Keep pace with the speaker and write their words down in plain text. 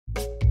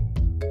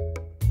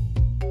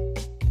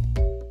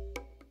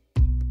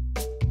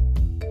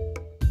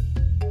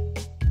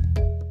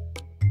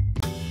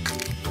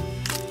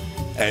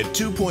At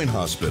 2 Point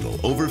Hospital,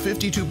 over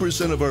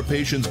 52% of our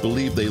patients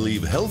believe they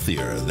leave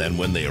healthier than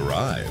when they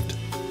arrived.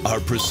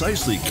 Our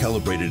precisely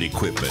calibrated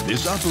equipment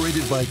is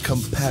operated by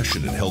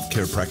compassionate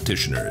healthcare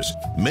practitioners,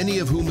 many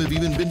of whom have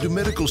even been to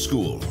medical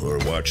school or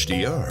watched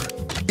ER.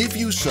 If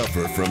you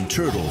suffer from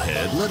turtle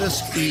head, let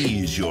us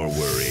ease your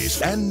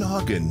worries and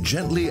noggin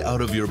gently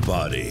out of your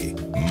body.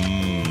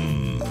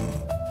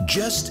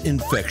 Chest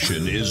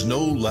infection is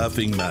no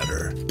laughing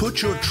matter.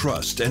 Put your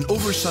trust and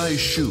oversized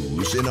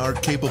shoes in our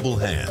capable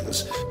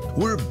hands.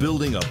 We're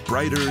building a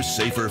brighter,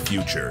 safer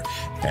future,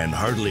 and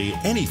hardly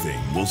anything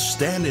will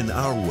stand in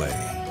our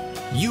way.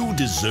 You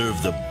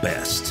deserve the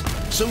best.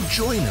 So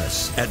join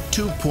us at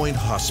 2 Point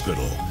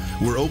Hospital.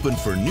 We're open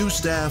for new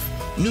staff,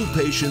 new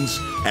patients,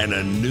 and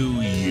a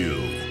new you.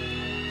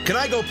 Can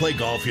I go play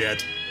golf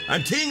yet?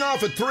 I'm teeing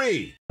off at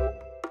 3.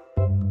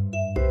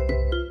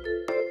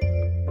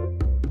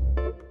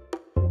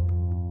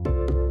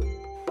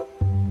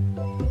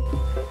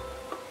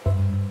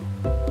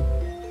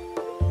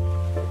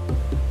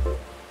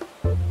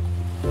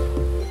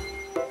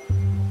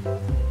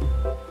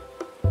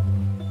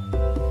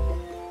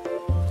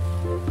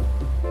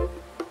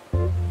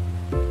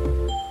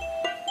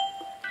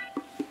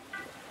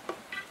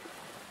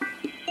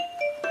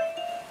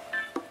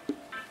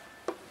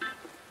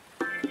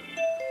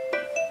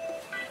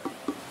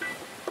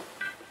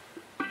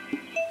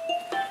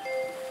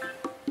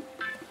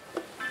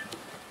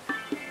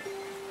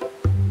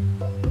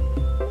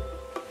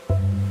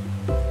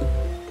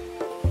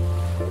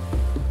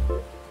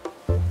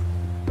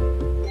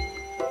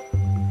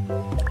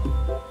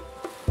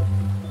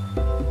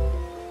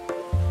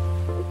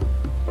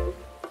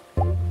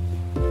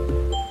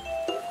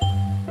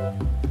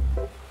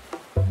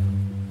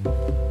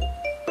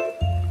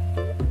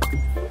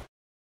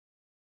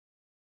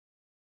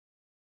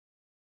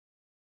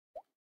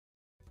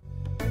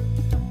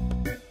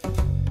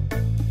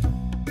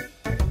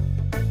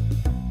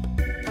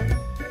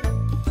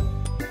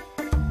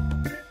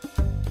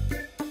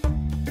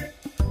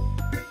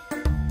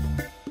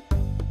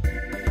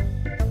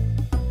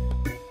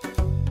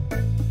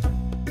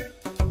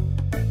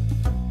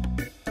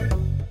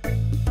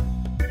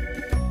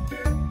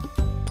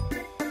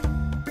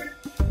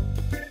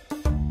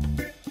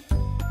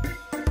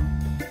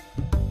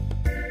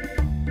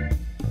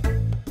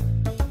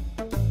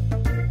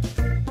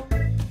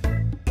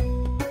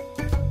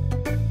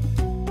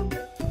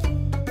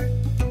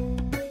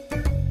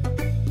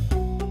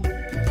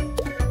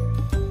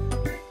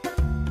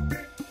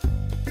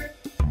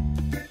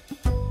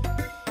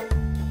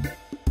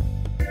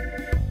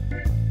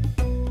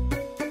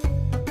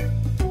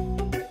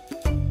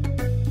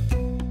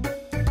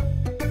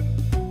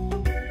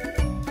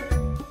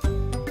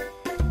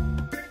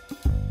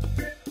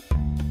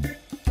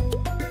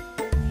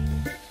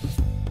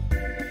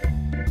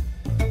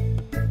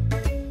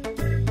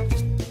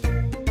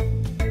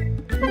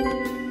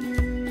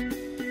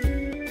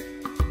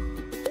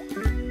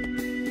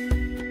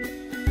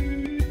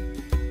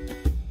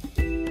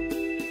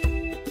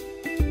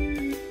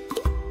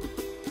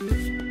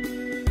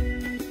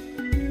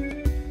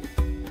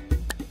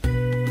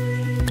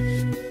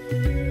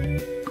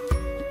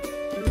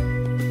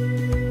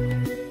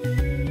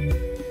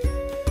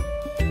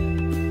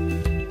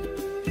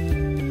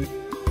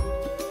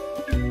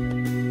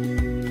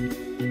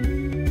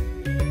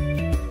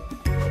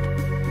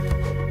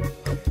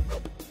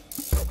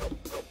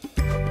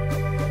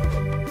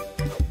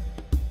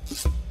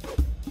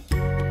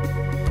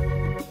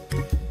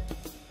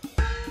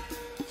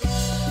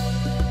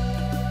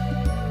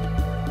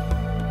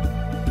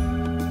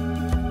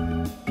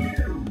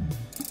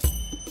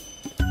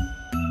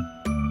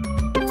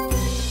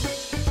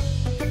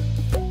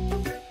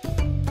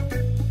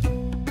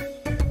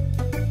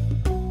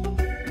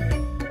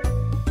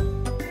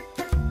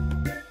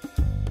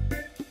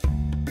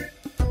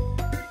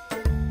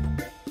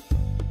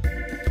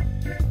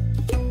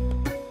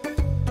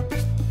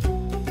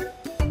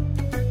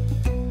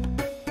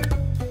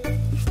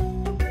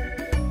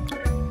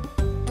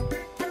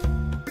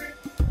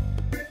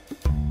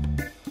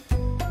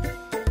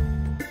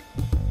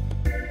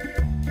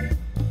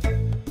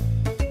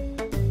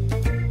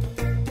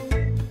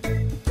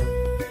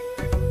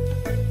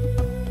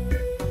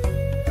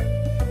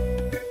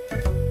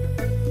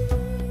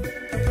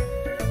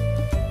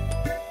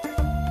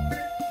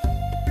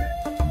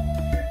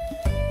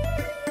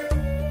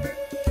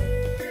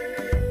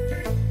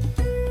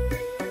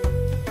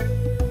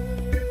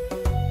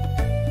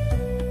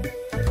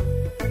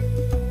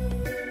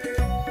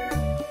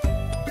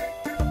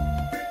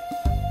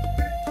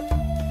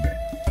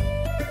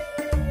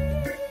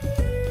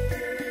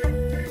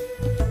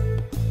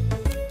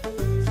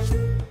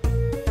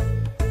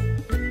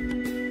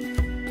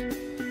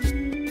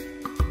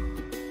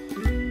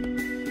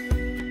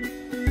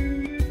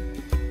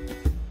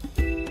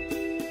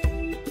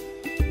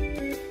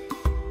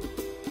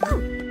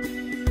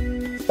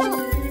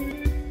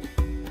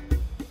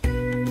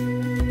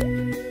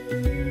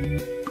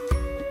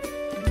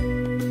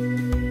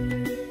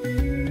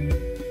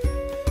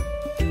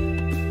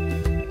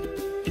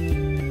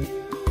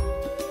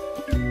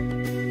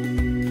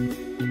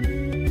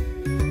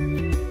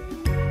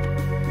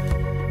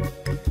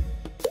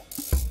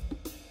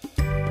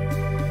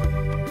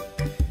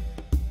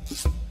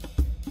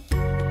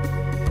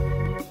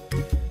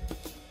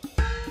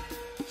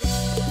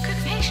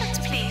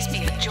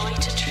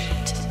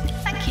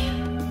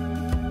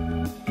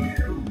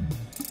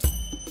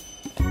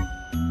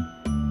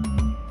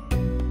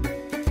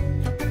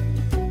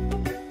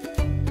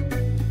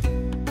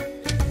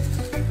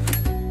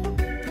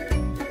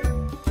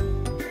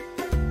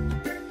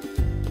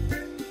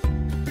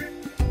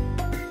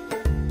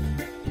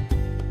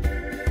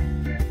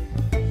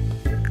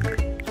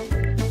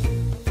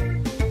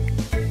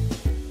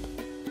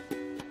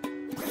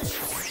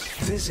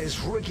 This is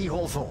Ricky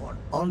Hawthorne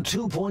on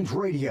 2 Point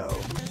Radio.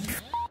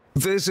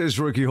 This is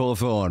Ricky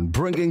Hawthorne,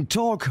 bringing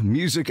talk,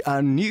 music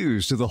and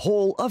news to the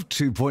whole of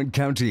 2 Point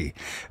County.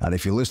 And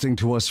if you're listening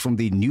to us from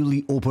the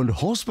newly opened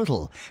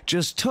hospital,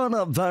 just turn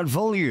up that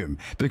volume,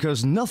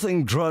 because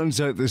nothing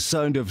drowns out the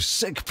sound of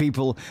sick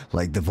people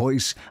like the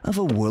voice of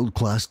a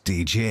world-class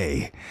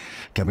DJ.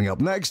 Coming up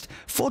next,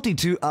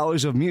 42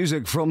 hours of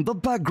music from the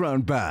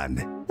background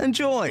band.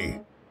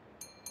 Enjoy!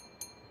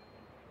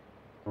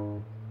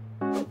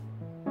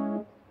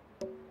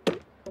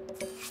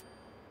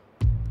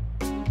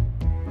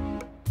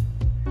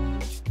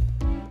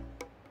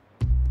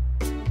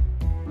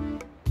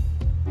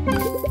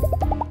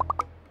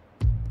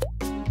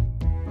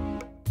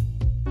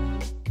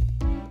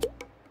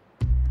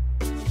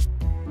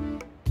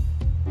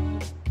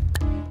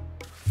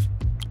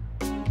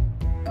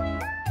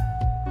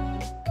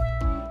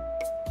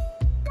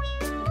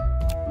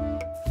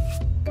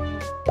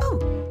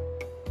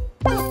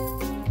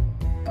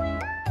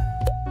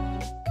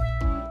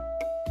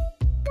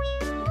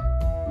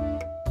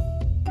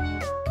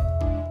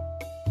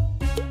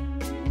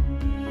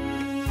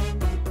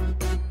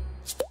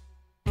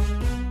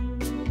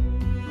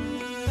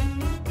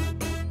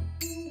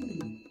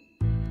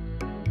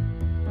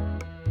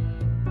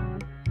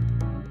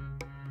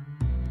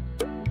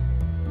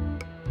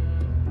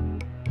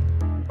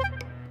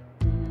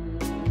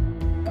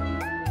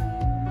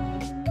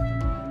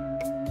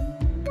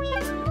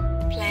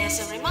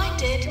 Players are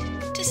reminded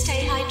to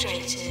stay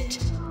hydrated.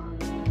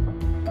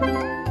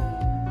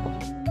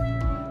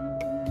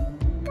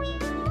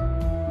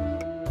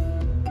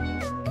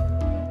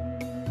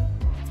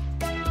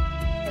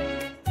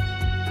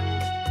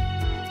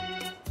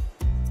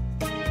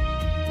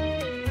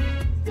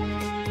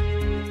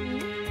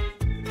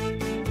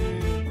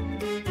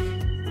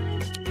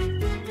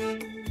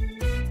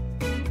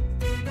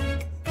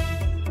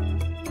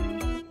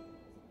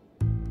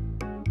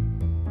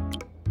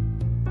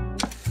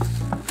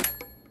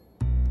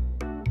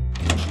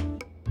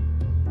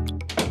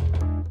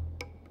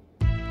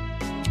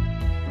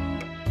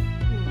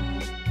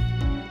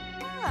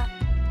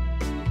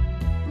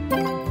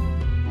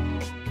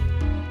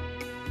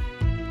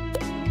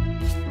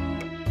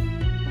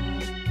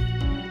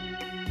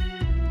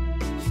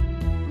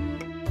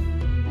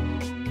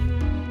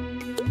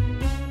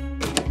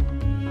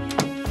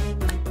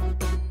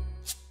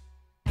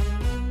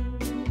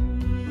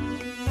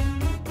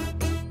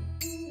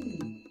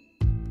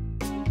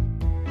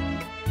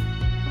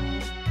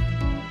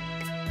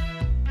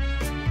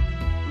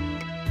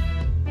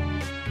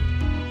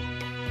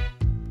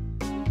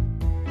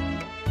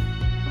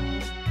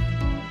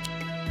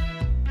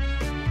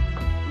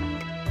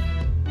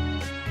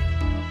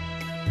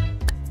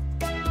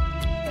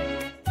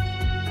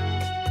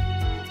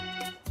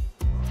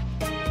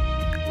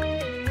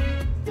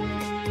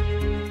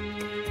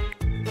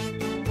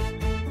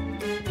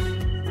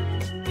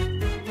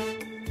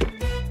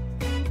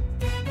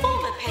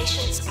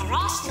 Patients are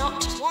asked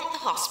not to want the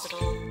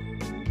hospital.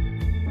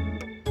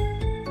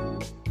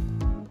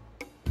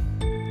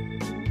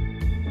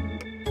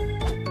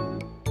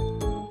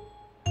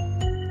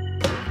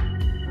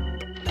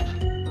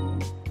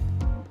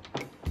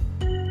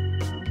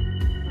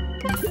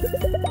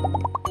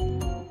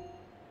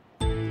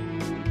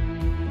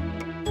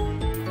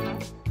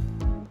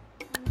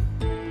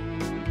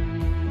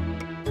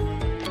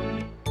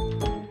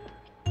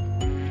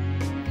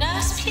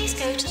 Nurse, please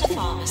go to the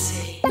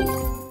pharmacy.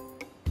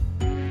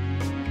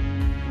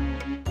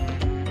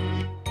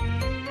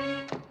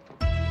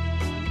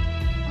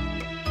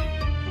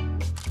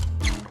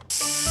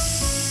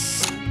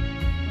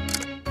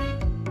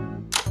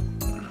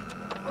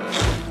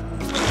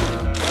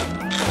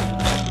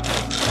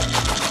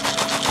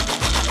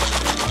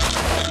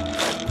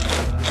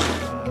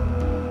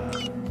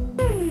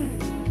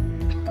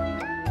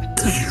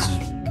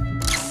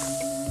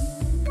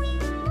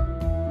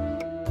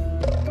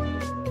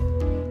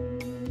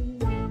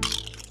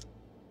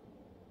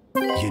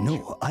 You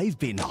know, I've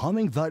been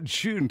humming that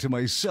tune to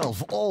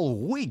myself all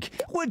week,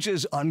 which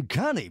is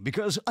uncanny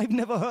because I've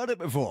never heard it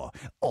before.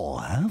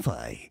 Or have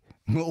I?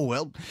 Oh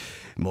well,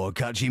 more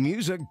catchy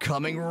music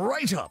coming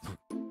right up.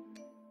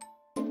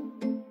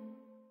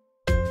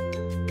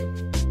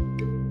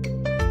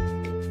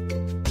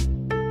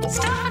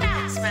 Staff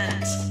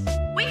announcement.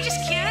 We've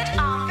just cured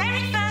our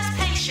very first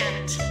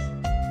patient.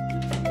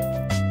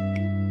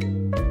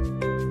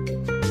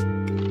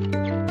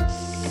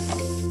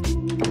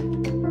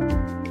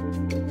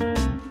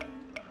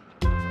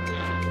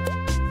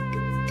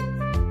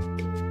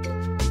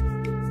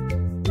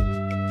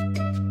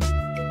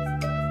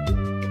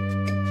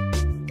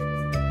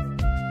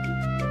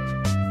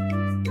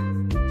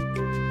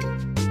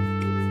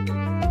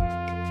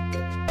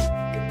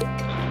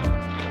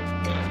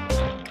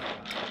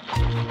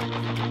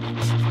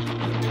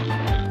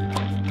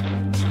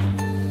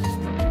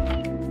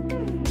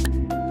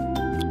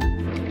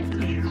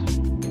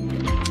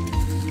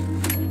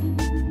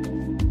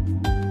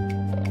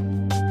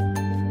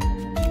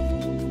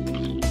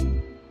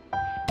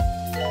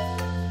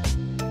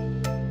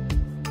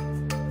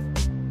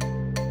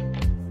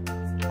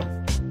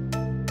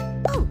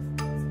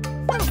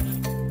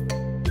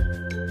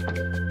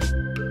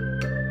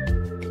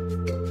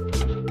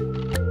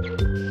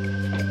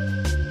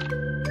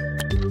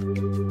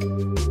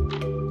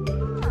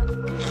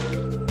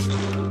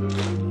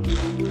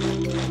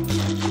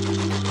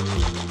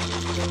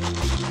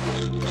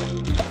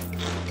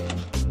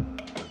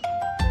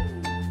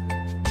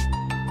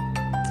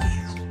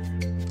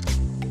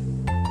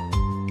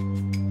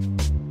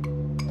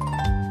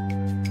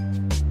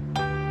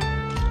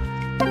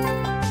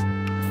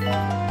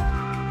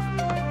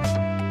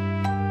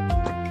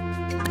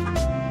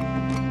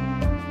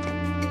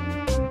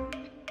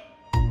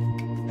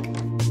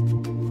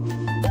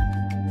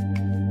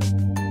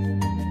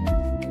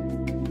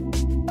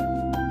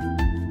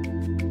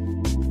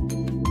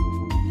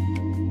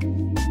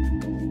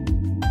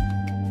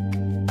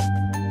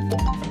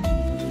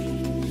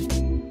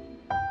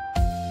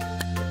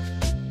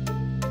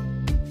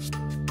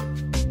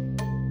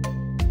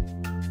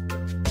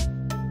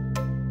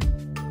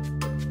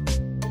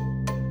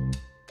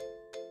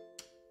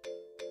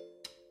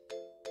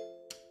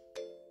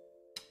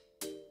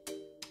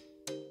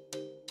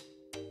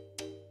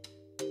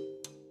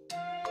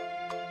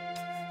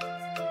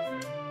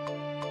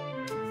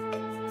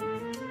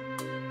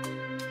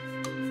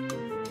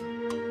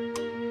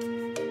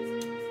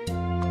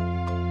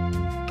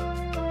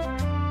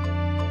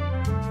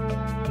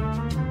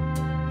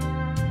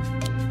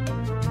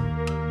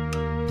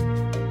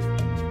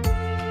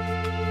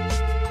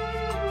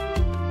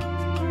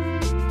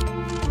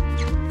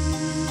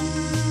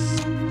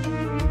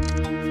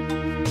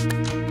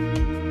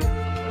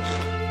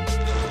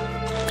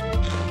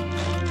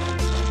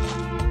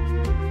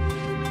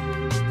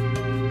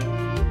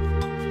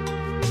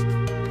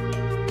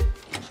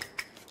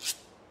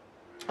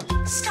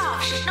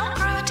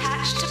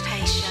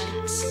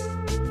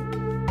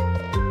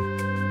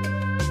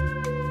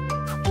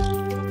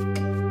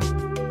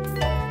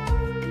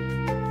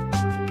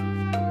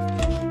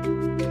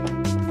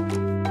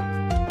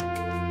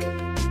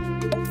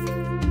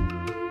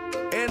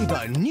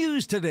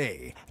 news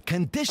today.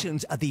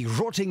 Conditions at the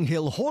Rotting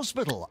Hill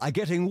Hospital are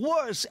getting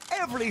worse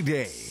every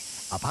day.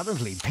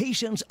 Apparently,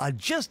 patients are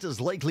just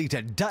as likely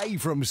to die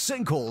from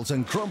sinkholes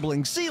and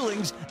crumbling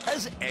ceilings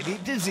as any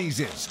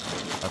diseases.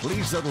 At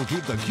least that'll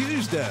keep the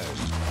queues down.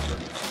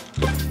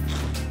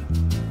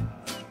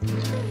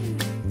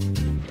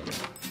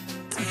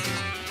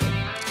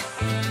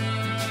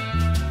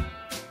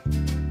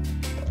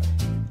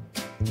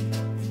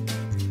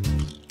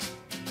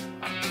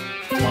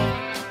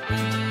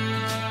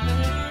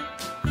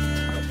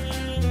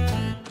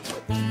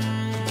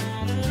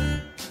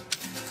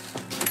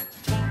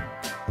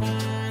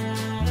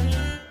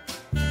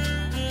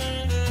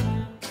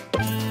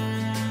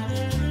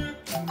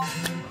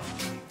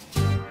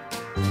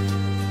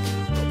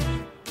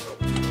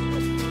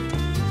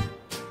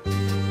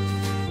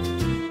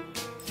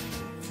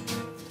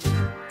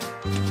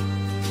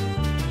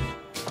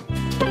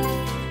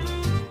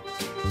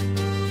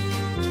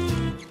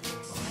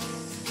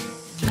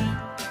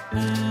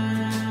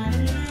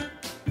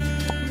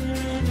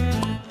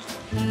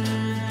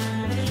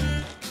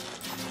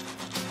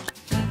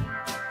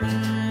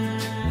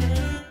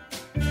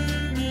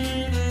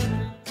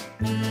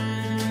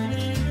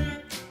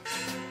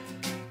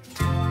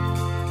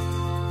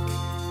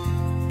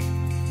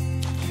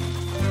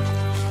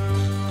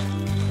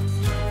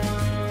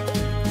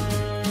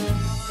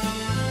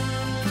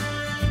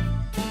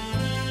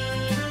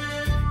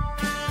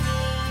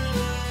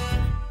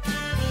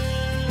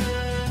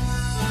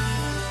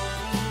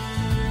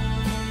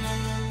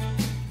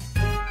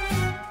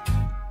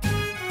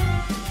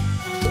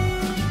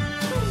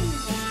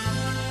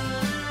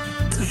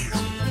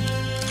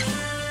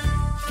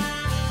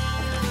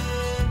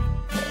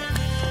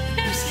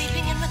 No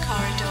sleeping in the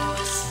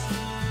corridors.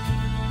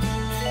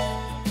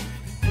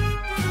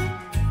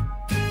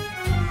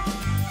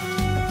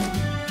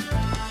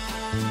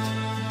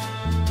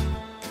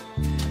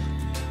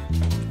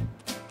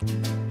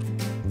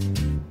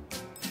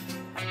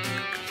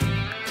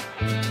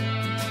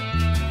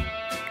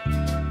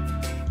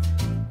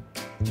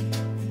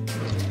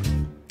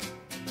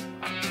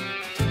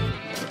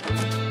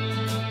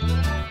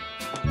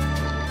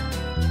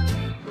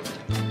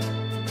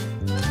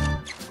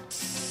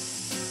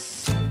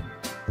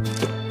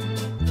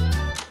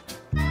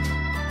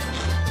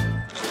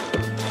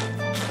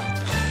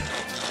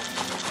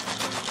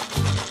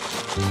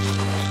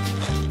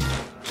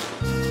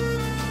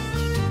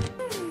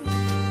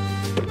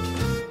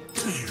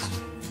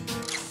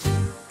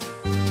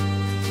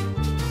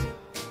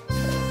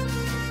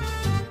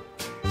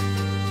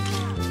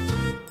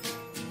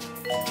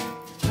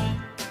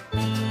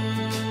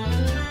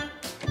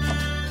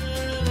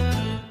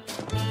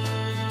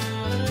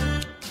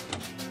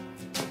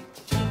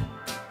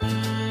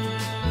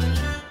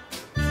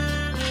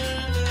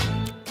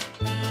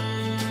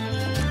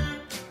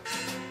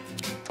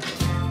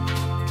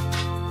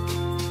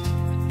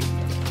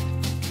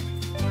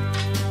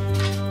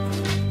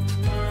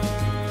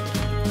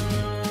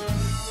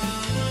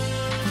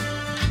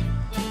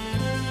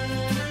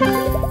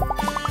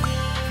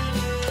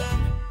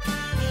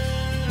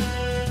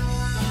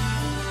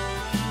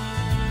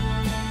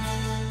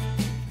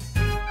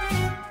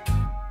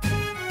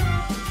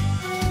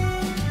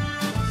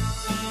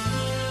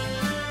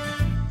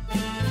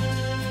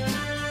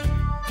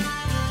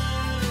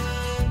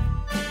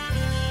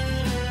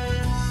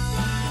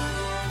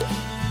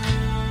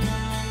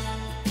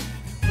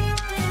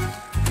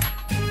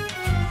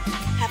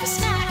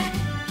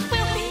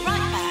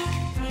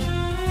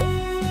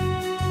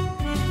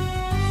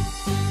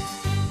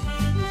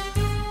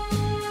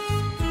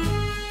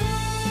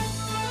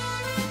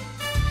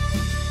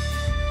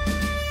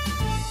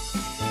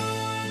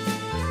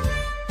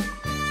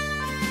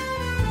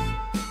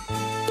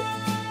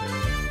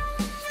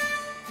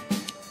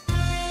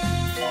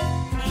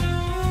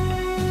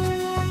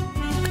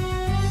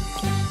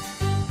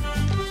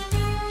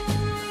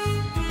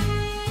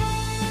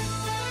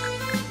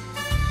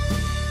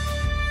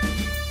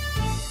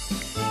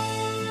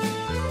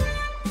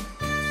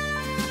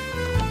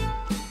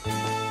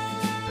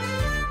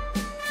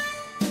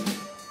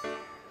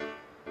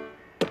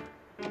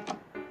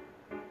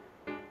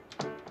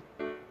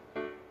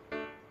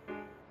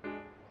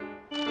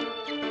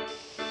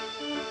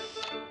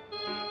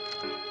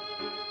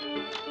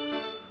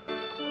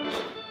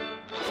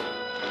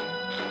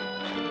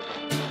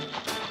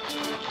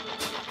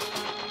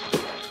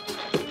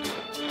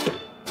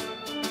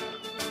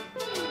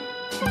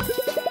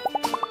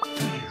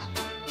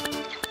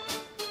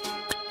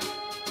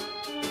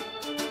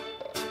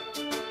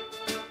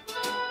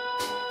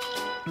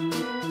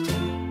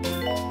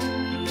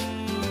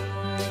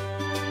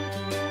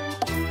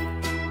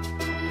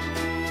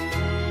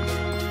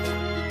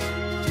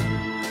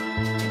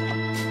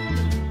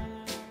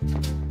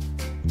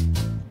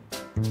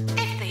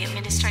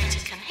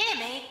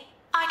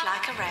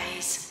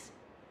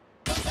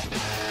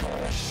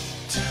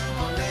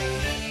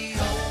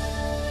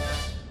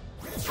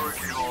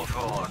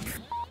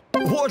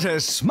 What a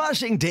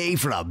smashing day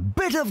for a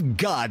bit of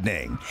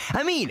gardening.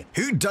 I mean,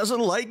 who doesn't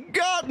like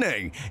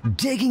gardening?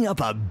 Digging up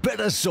a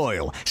bit of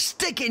soil,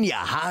 sticking your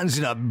hands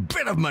in a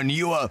bit of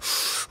manure.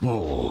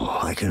 Oh,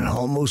 I can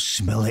almost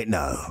smell it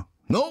now.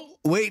 No,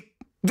 wait,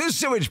 the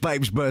sewage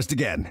pipes burst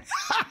again.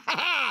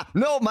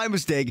 No, my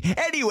mistake.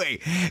 Anyway,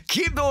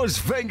 keep those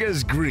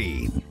fingers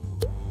green.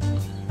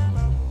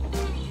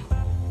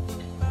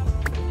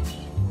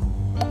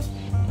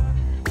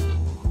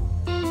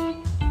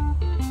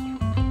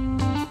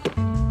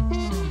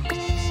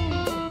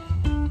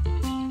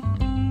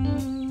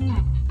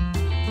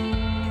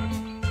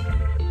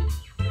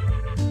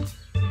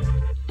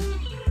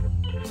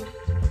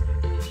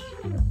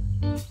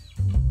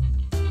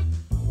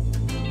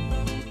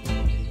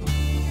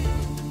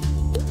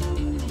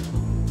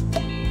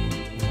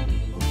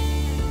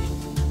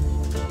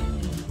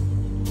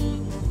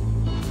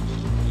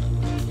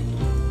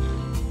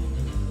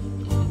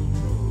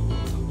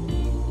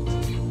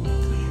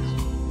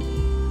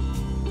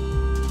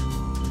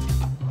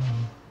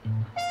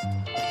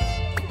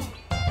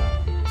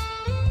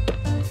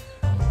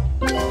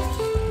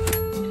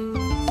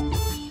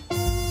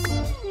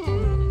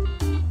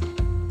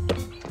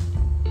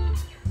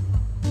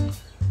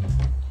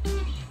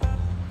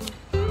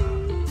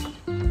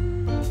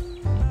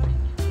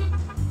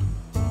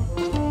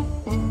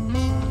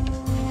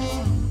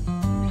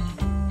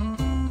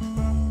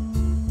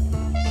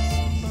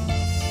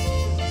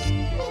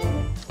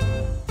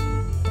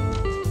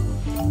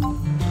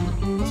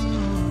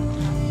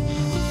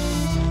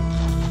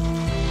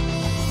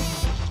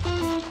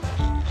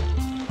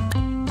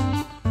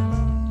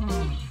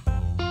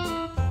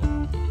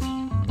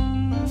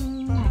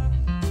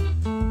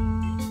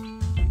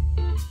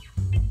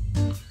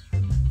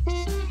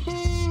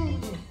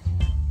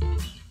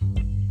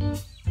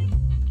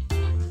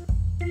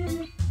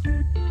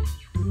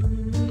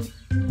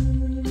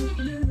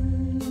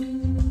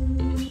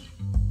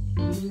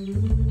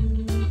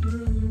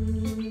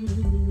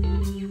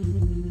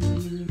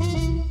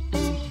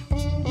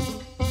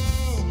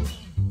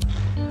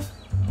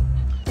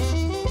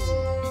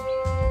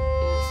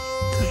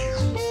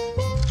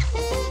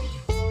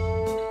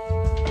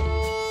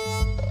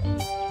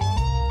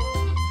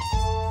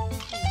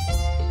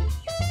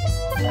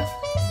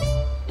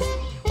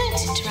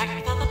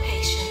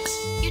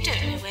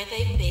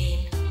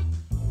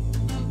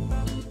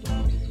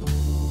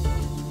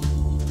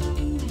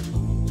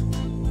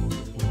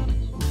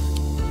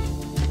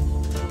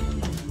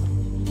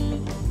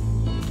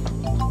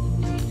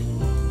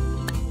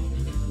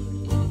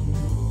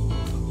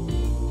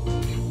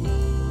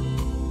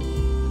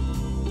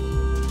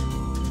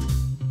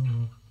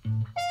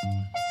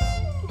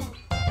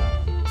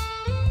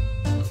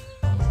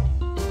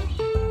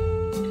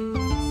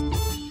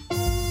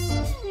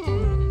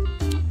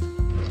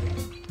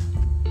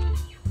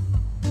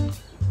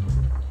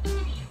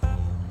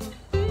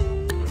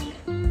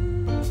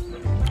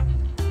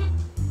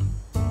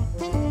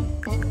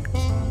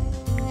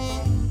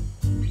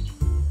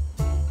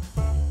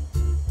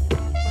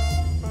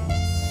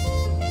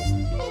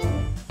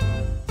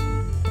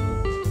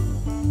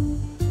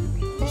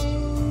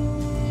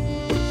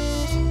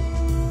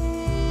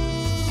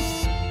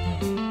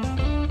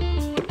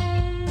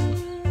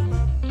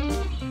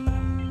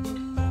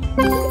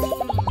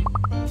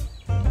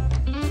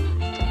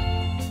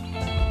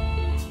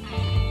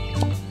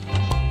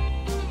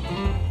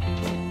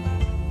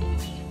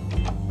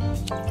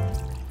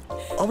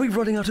 Are we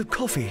running out of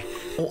coffee,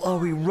 or are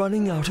we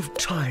running out of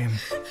time?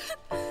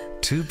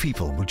 Two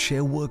people would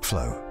share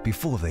workflow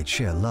before they'd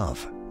share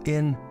love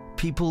in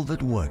People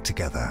That Work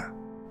Together.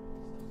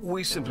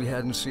 We simply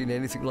hadn't seen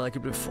anything like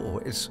it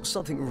before. It's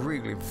something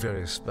really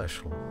very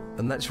special,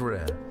 and that's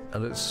rare,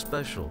 and it's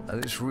special,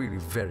 and it's really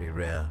very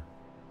rare.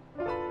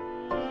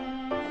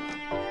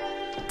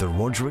 The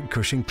Roderick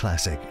Cushing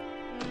Classic,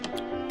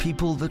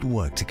 People That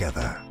Work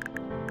Together.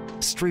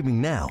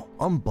 Streaming now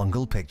on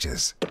Bungle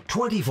Pictures.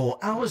 24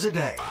 hours a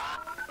day.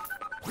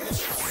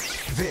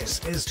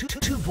 This is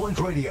 2 Point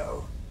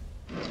Radio.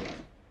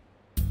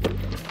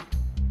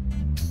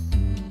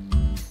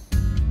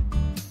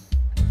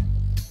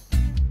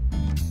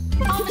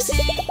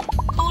 Pharmacy,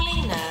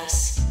 calling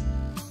nurse.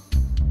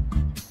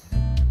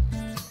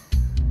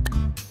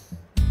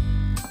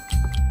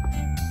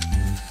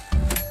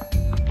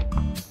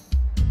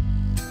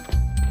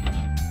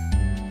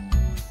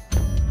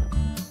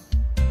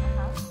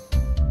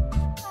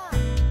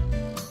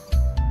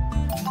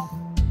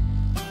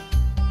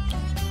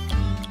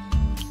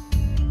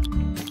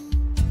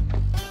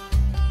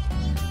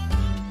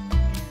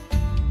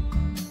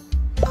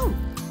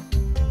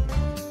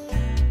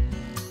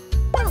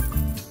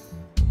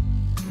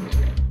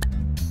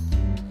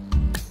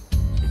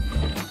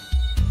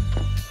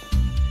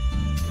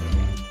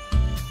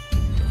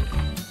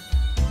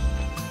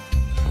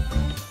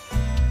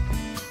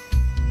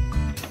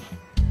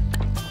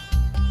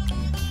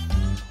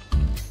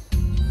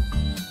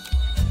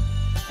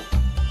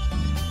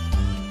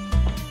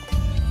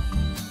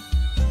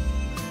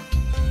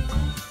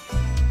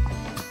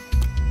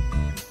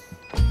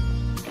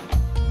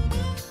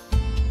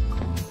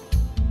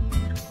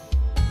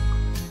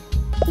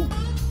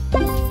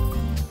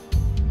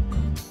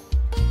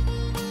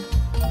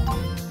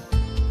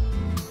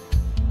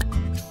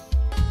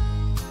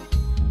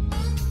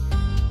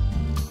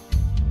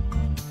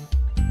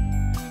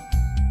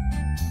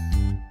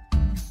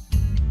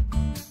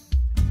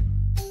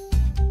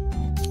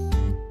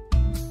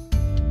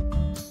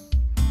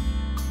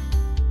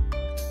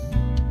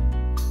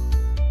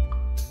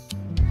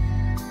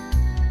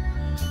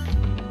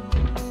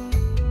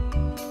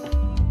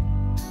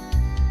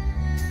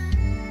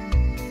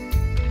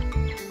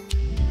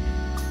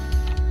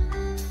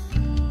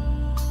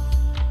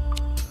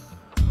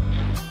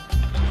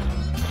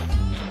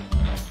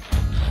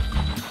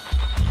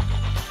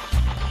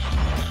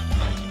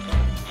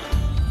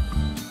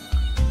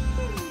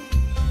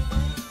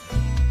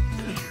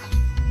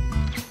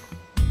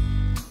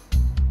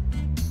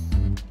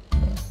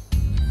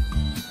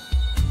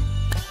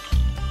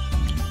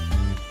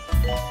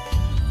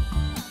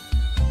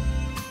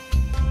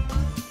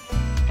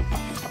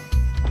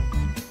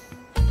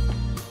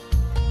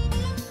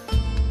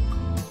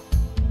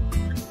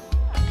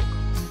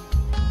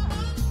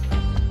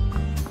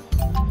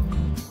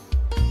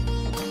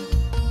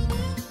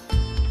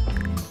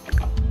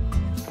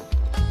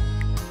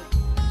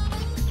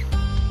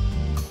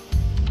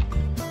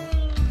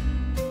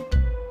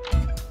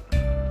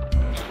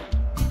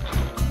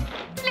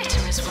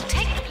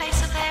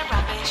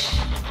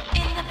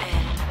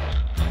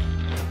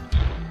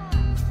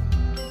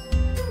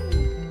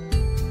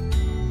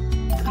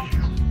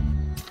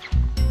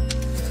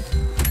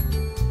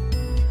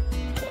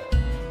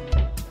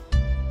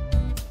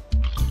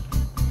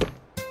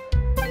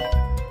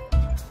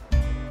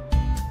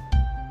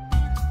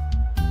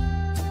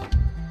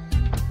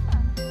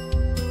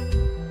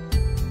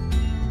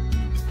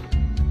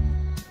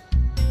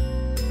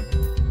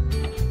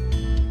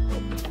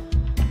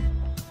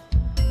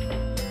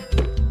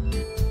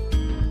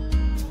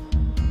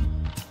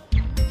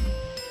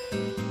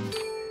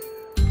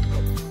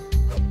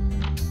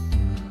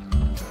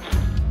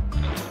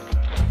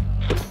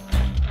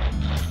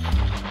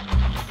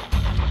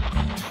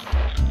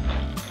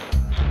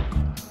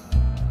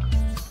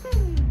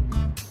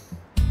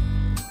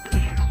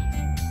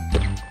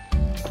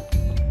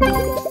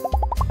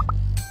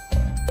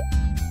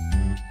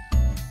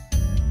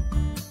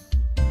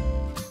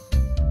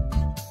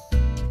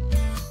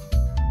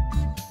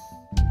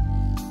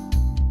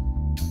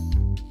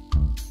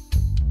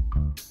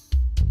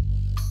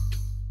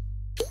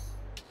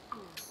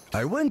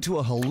 I went to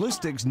a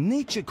holistics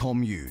nature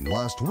commune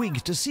last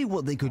week to see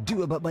what they could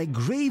do about my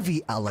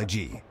gravy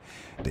allergy.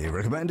 They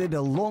recommended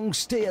a long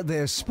stay at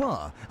their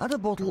spa and a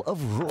bottle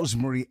of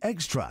rosemary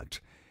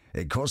extract.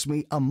 It cost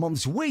me a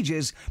month's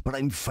wages, but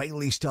I'm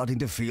finally starting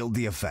to feel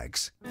the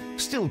effects.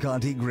 Still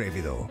can't eat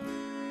gravy though.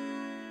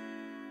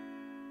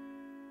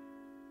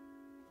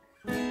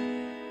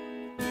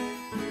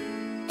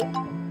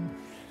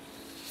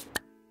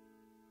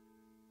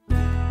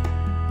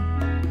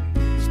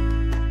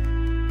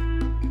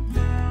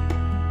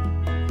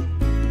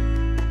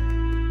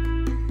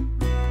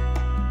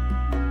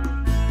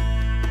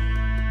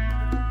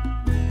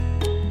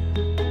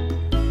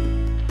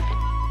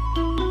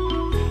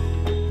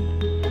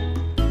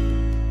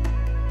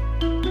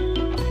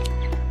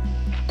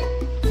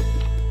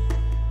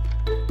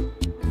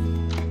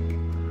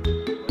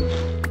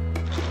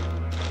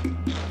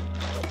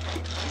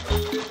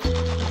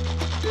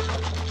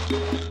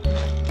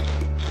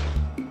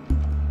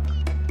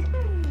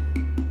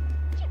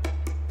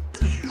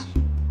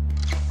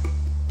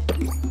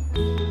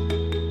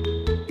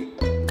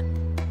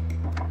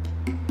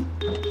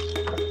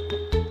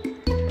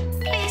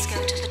 Please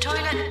go to the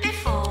toilet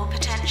before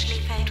potentially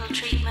fatal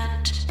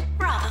treatment,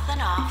 rather than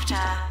after.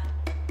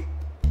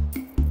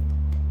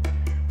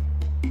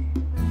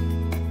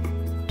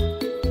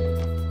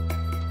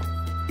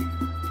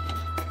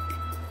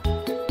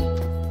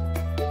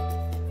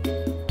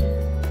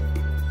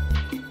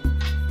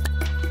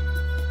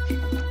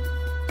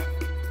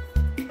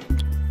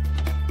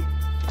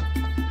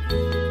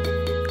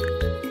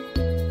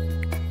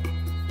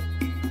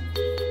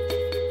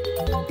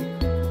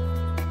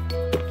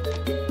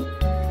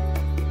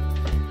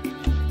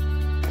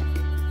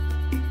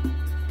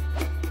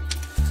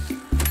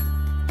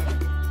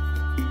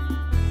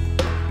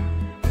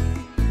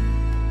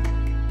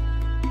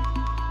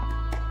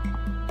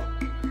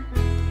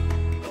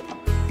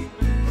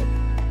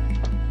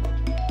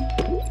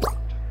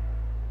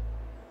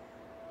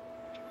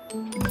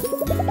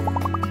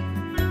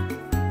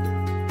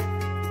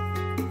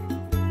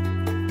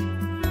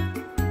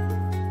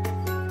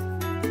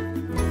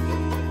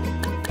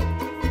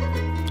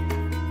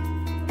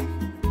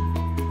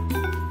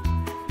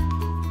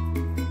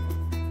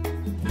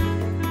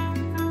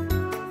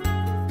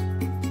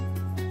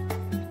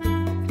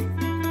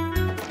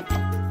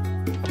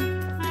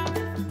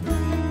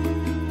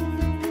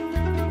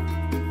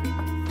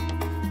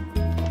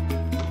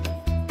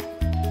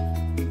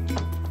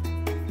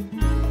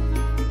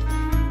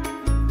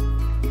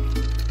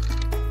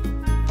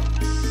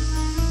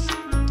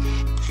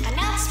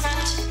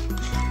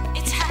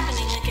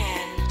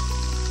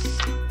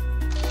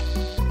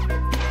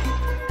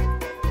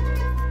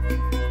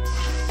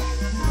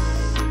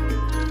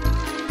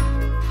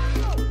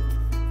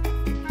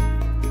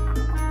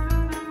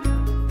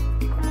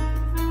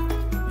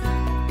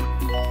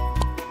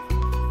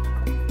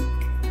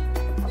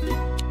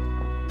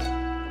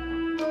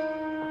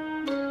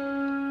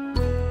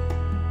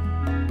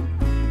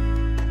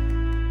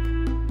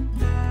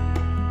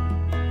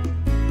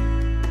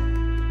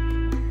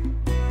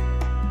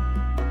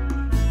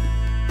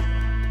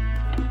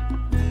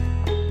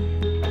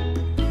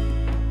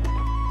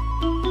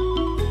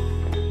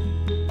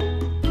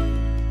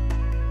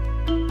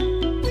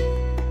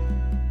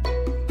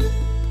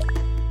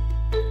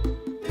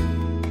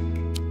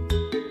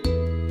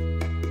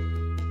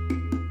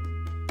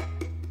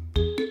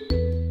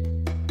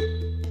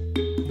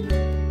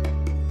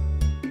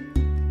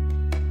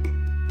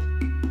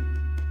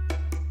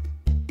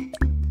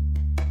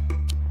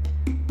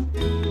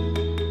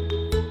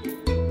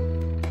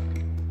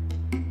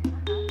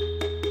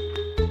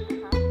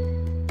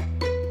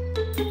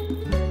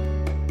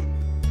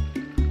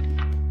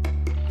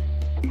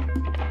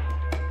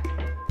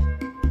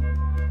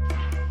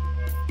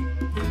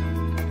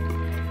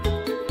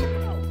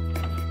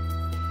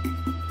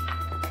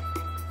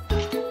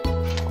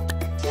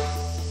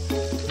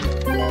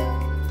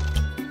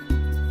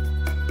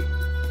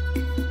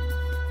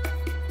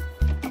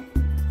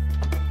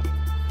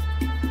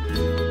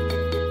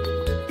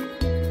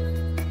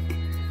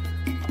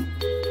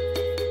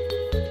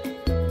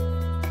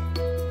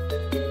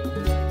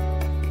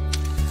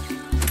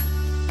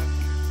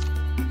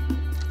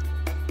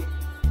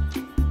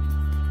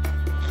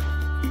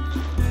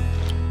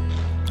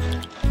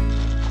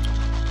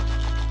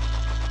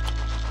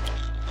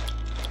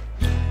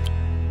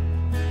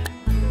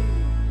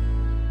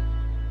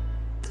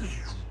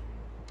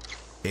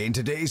 In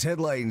today's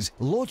headlines,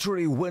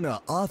 lottery winner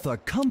Arthur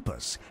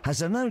Compass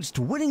has announced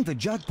winning the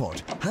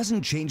jackpot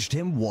hasn't changed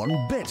him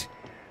one bit.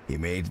 He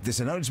made this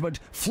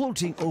announcement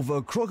floating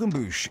over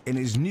Croquembouche in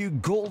his new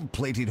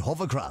gold-plated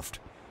hovercraft,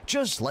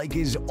 just like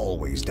he's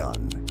always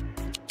done.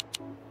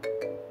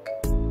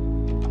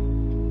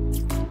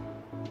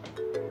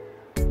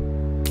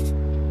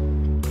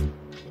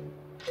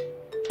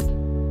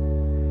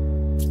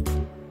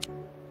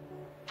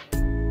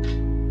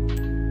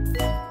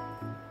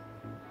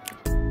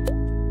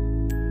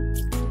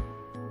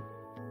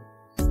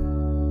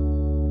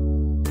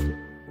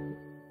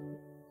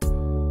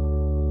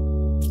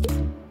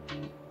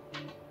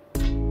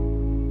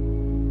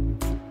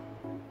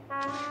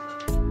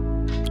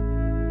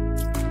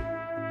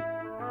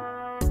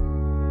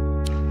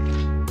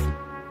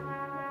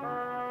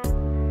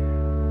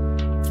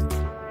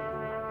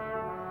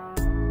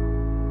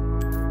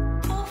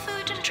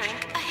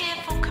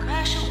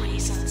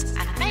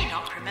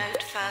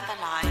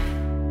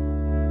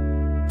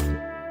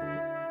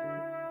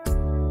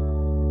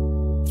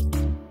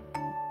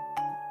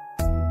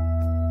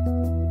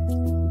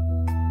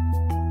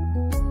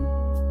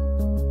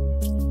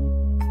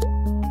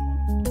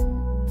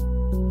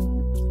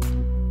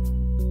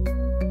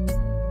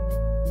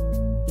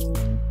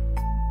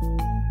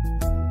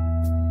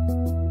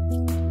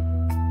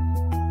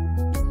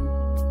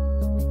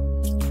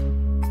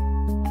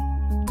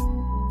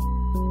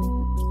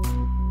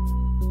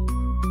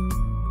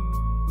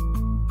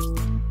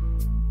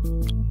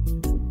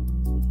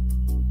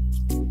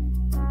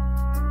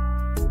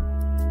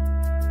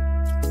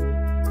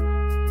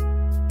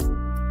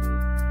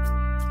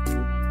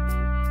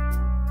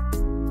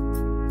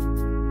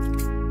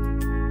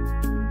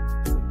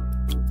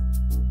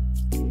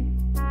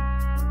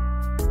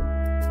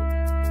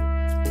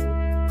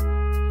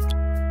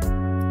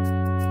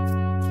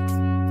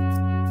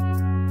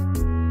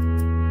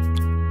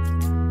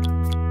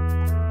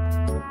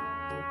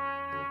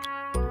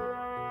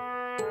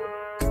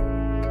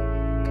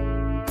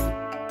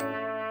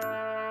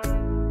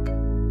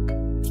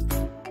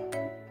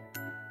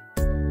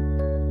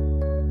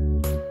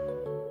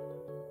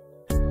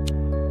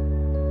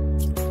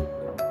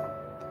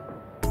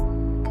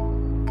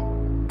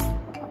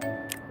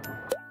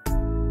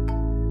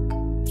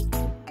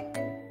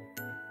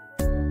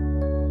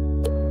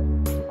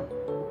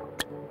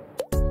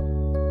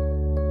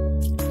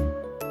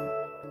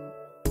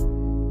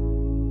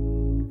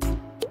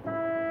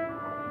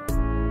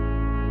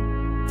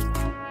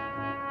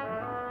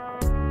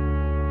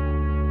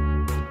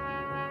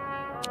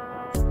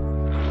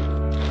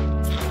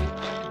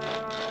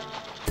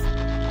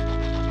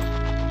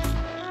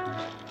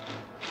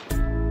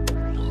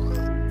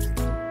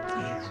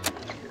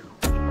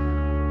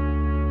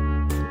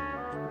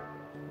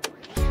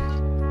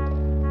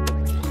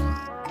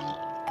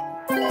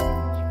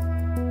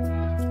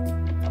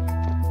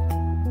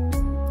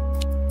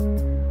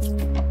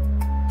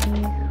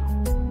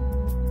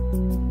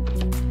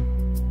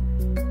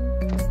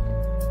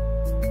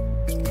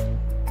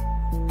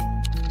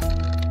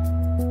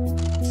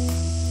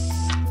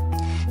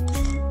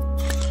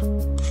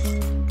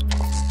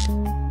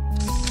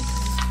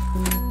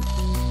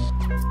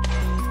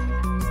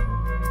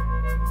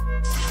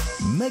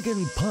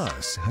 Megan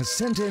Puss has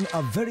sent in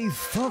a very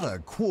thorough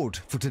quote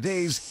for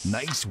today's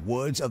Nice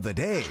Words of the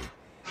Day.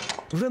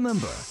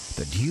 Remember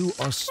that you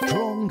are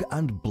strong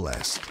and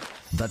blessed,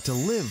 that to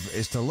live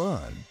is to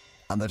learn,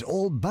 and that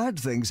all bad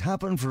things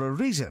happen for a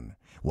reason,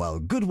 while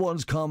good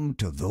ones come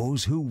to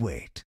those who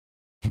wait.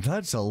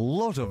 That's a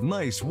lot of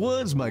nice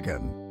words,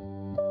 Megan.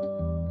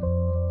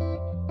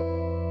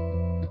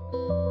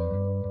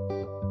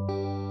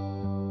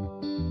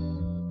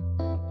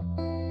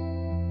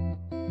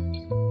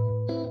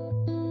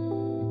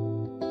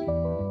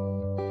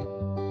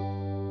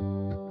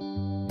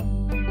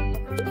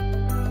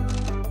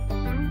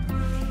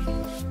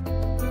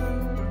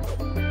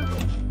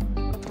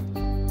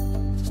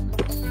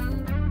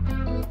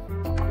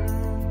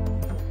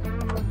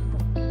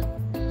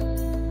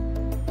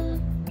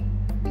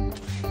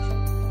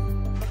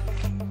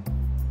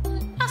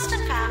 Lost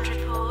and found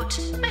report.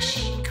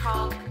 Machine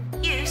cog.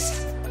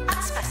 Use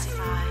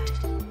unspecified.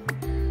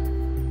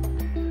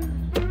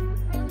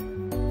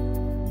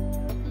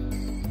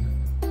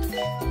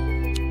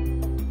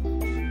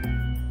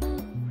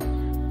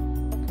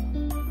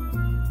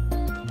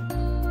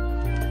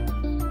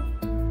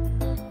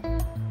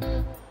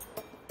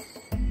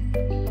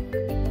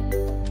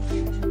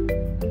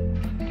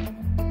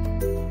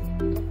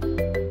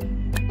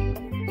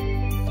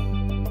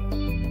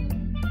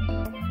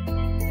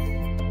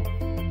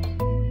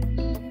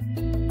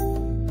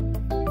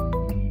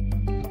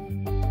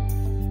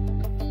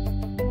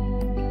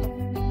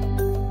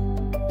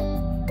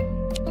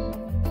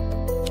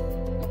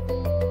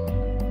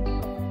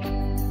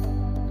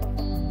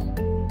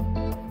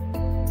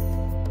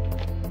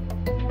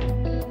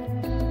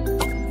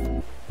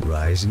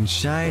 Rise and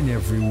shine,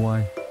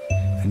 everyone.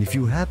 And if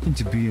you happen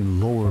to be in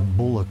Lower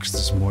Bullocks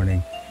this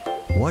morning,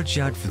 watch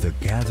out for the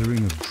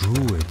gathering of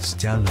druids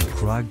down in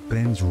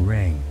Crogben's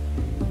Ring.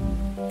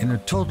 In a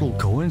total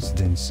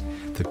coincidence,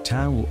 the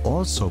town will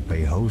also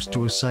pay host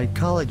to a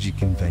psychology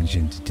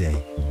convention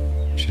today.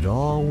 Should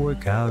all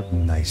work out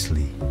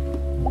nicely.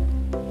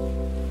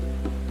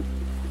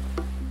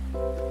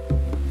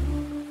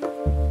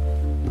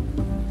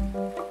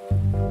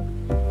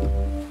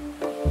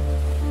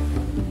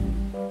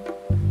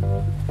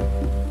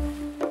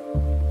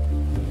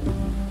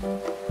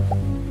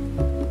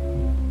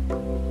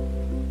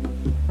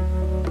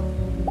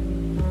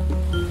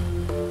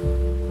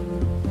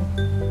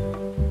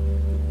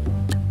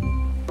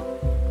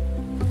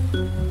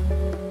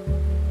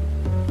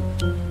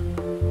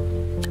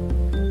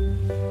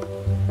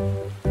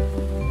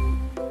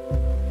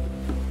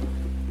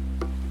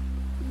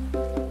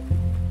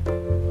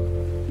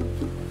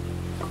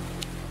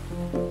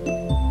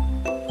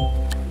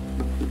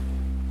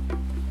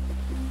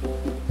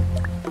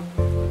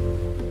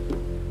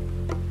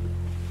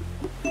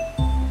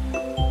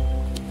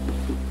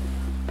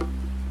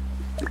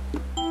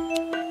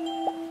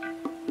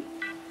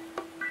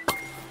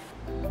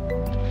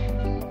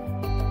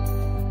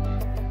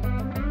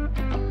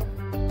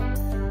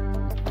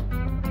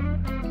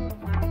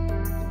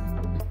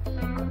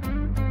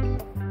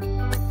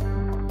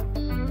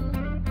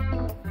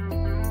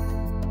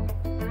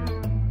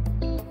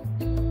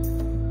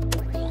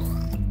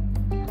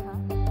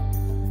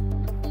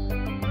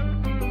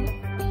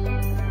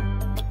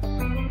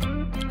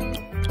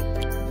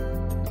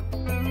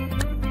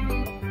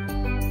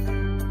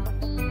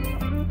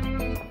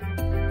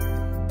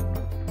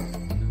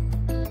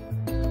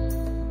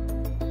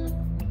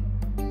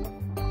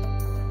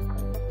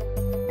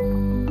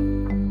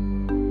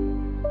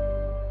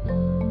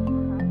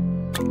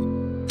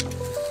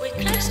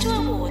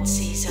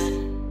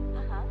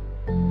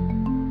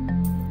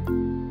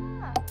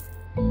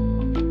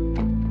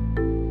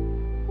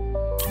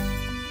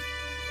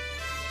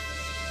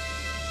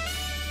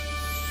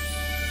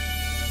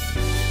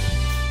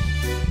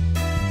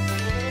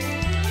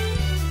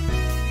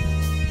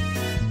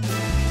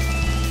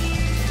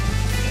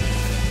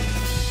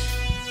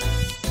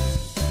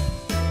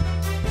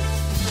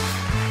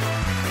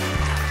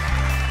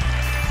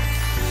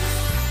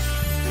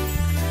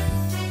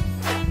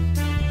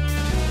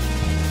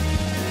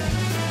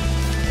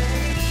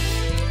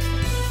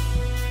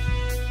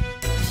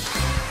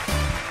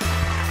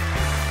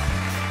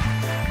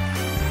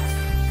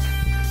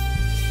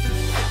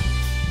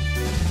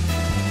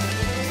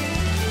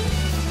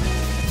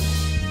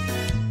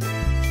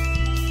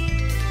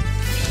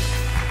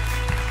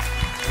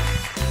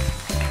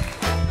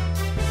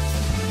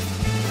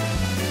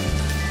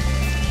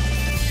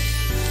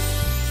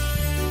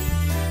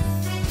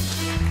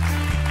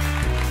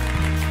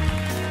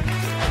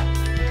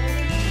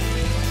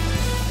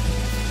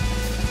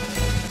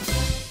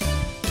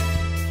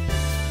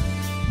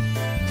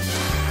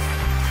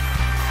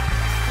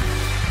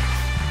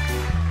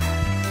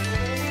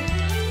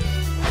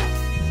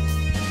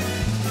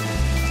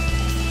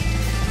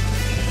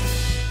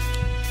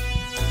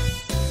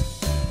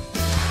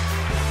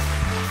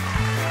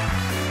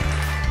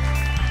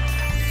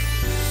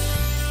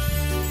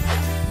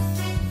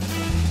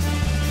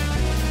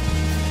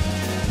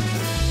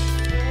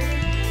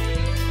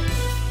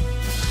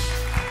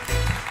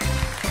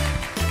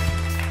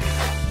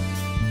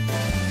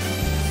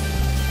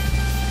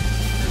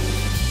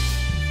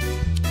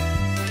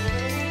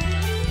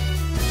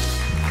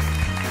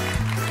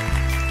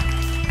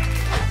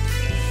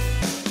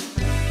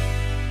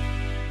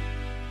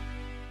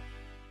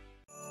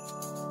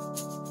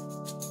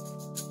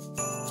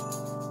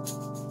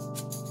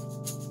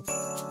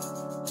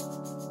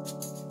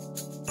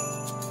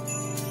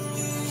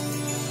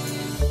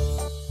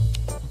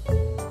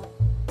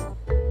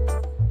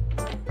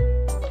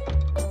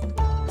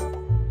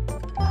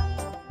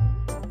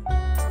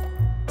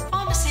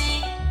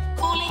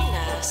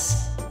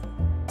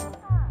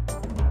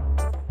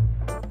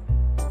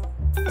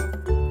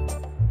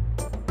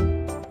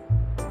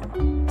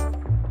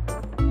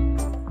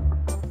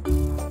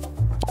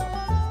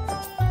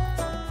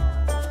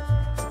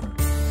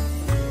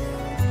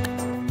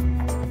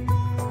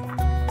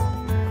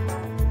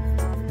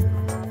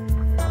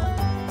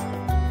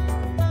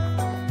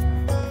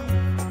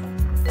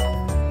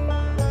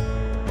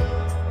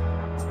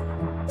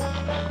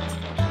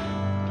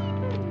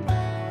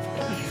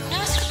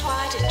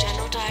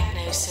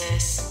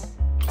 diagnosis.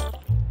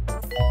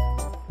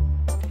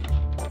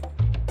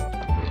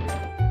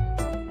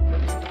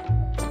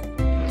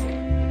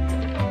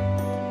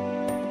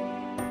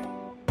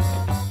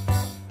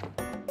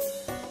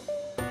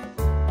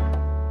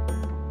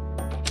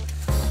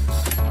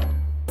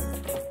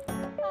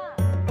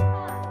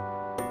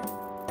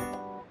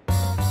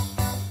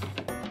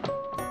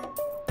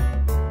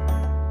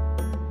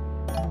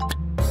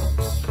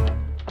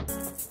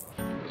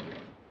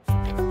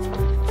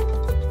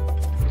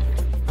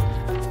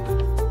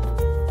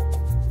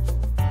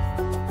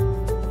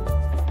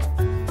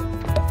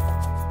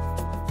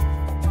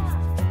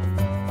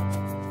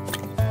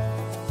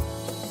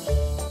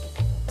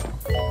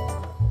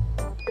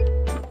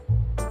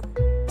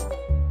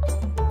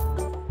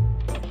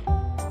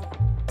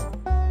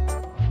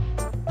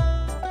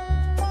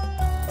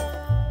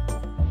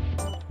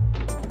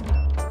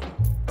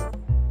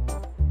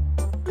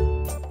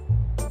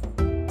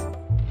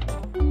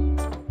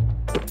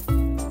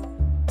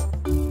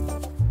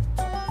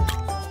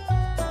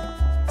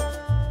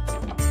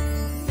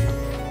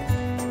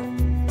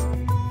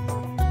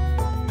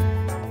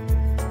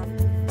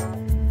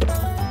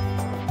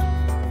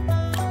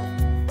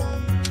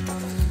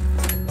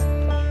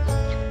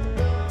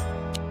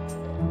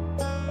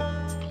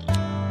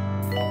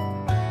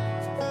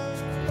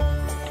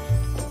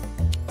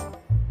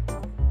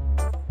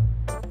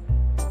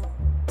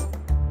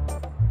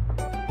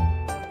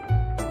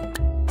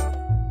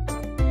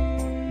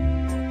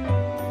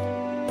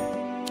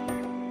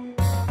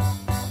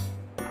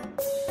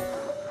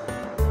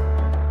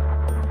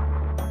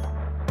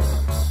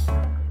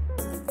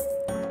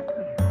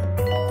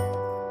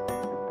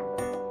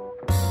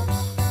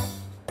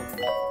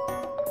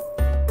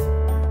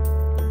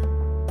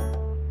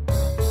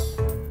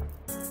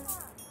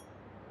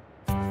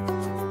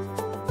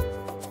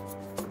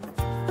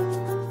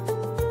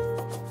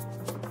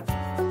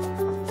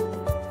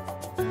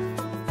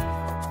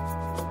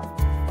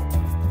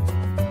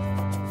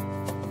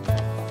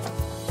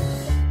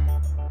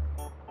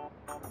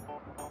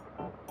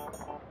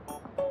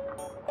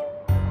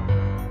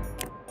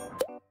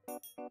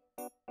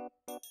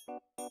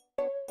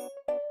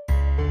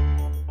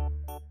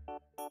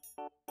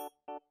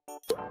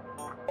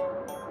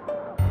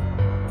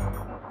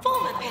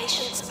 Former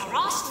patients are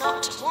asked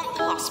not to haunt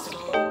the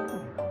hospital.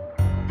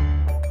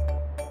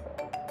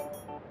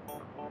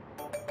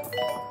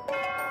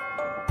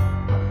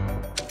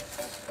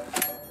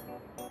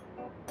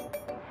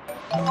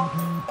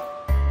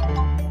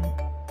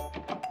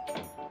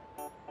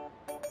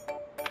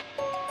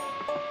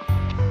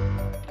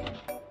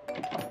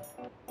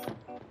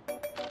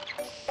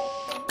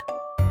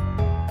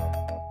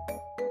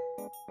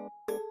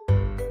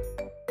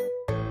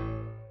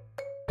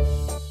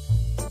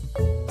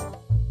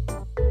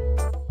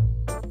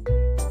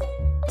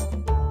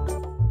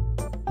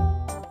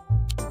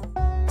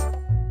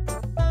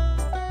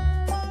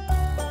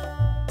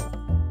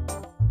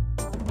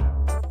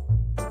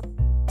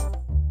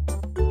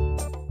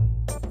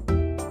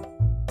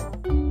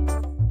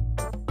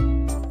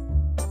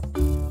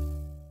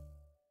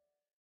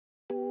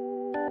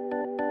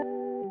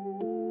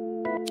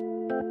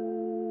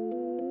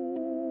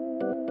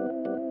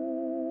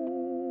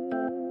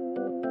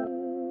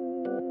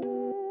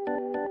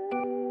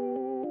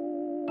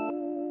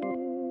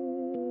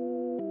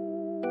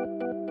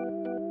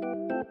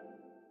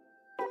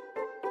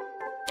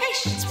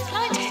 Patients with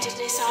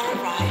lightheadedness are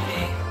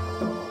arriving.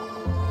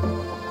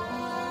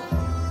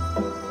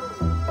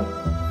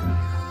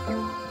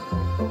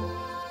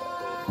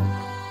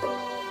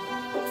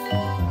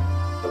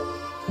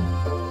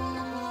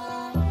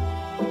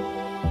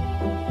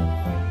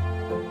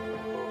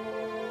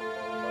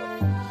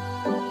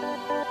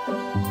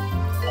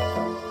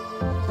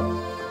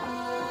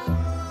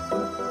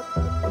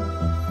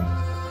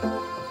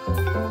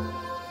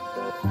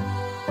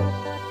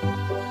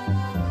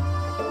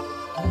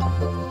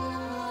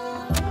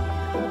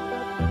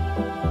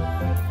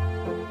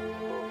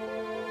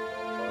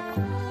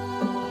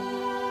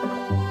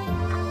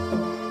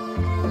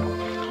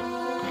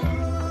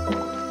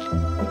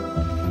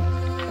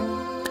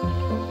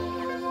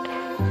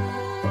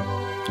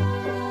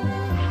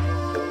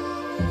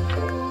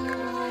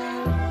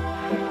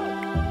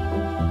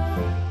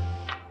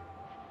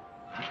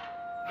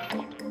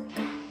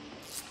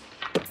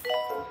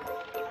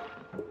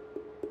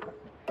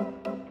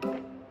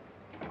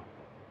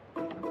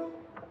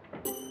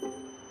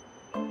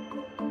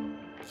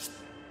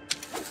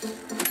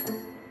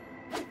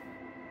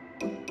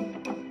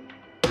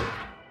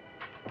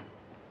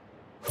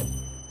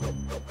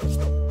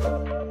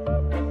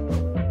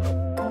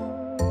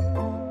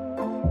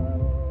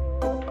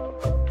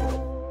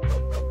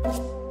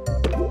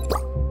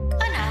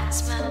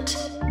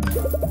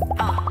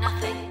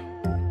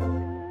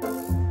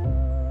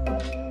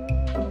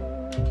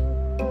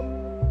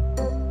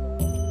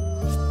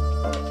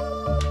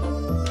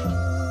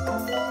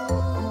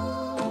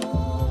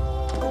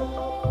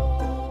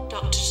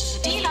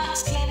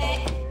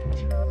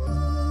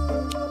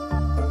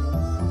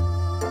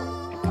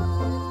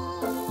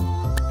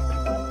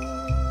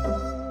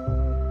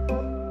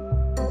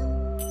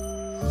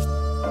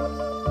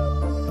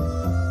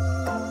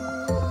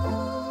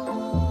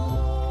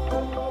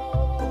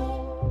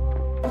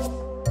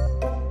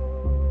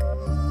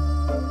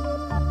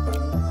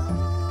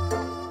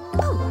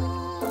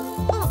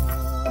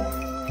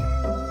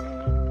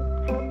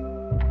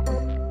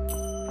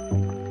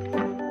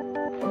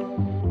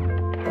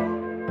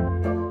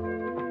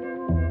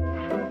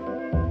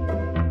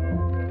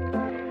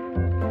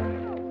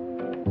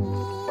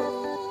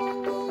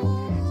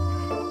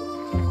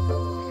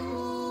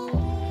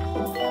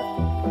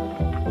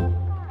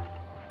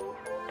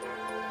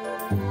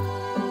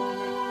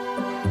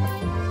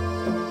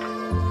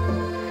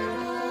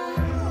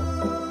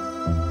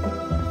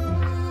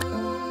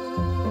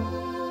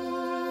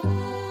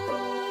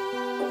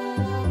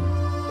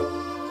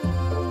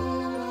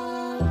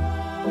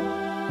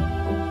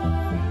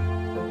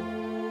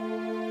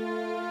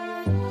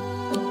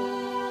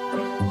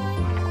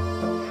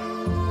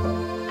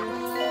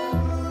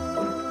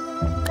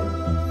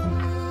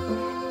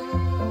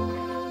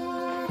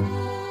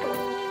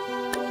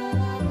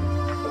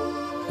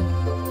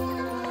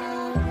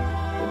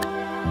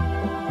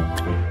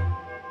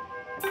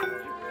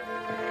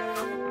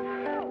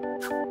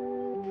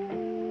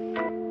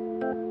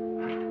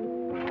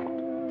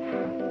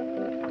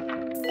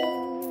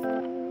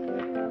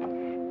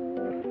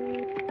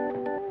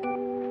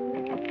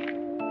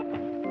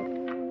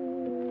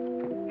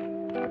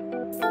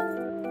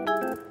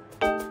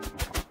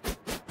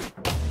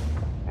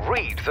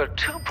 Read the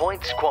 2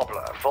 Point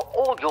Squabbler for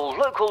all your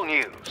local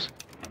news.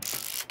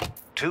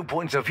 2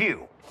 points of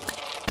view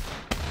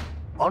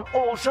on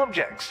all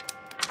subjects,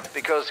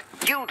 because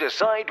you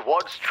decide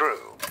what's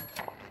true.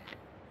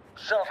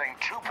 Serving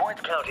 2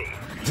 Point County.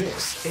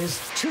 This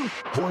is 2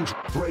 Point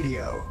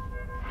Radio.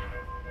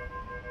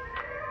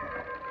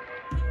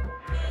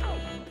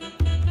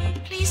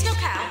 Please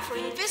look out for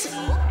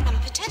invisible and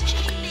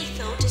potentially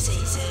lethal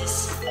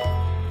diseases.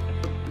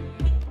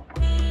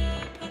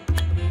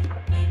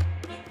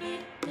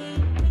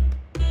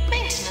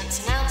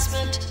 Maintenance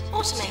announcement.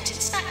 Automated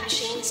snack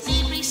machines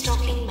need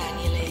restocking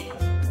manually.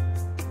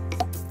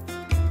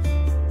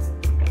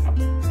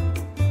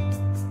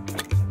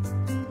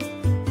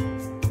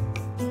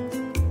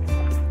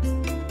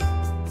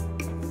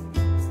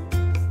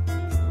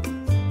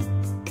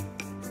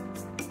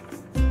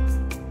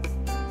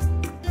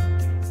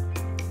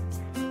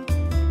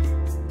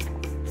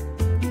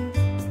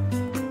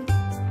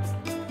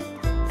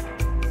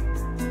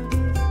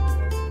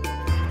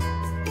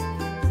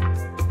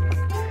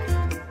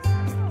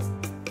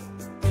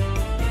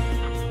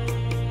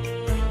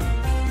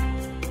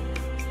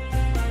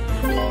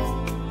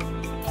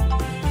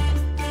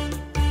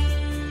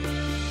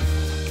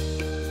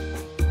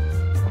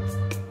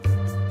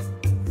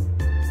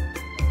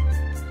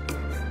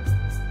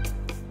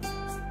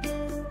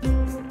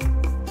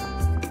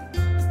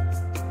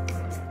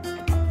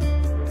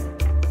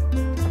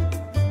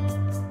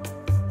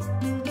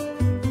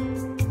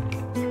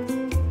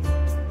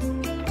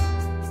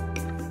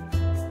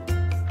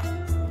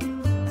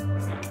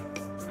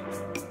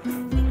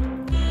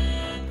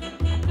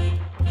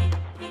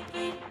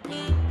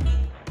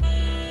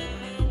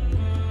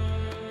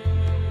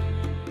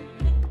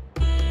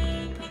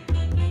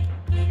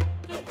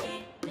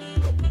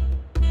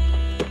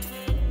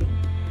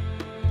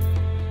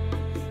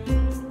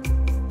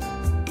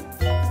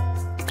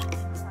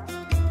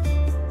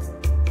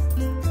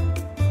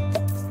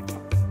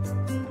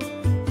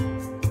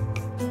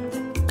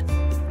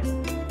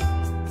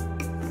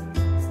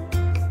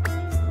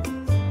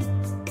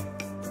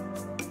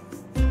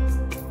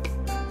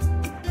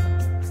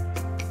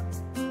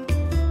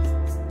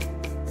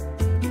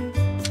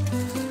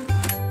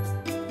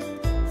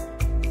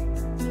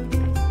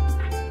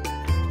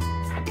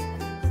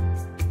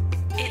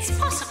 It's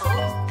possible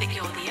that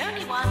you're the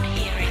only one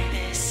hearing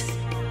this.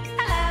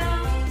 Hello?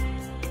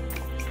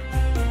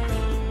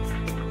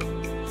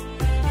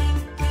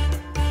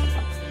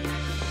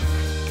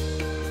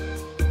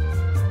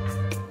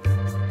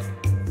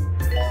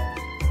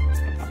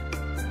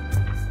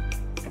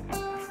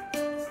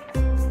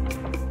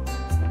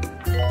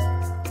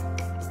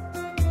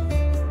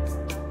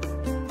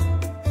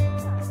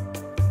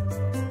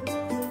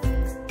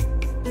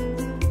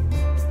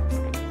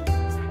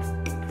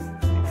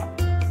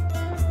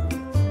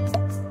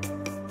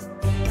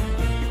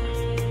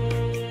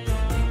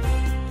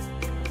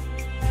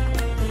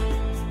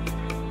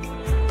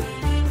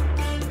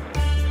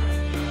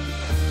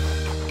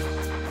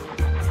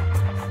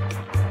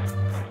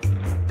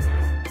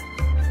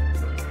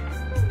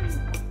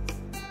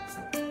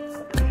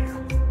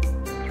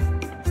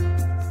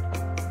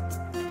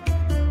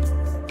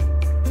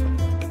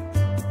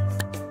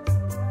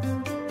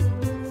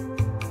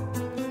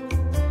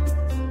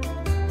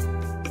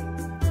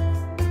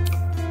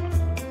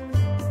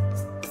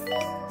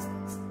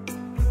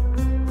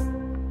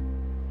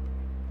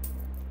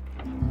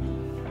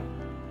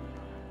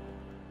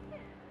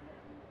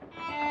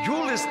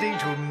 You're listening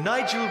to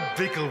Nigel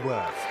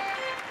Bickleworth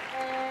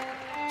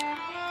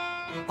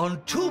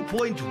on 2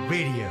 Point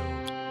Radio.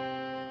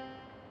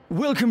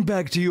 Welcome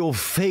back to your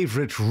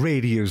favourite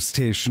radio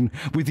station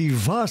with the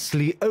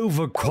vastly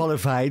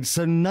overqualified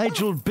Sir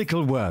Nigel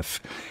Bickleworth.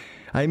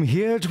 I'm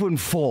here to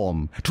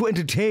inform, to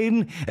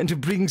entertain, and to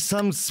bring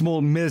some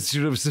small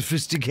measure of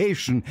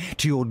sophistication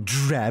to your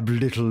drab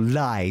little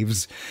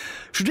lives.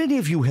 Should any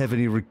of you have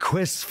any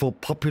requests for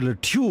popular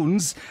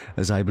tunes,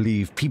 as I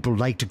believe people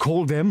like to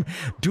call them,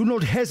 do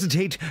not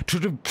hesitate to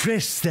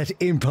repress that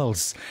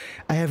impulse.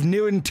 I have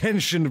no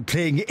intention of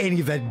playing any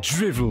of that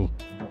drivel.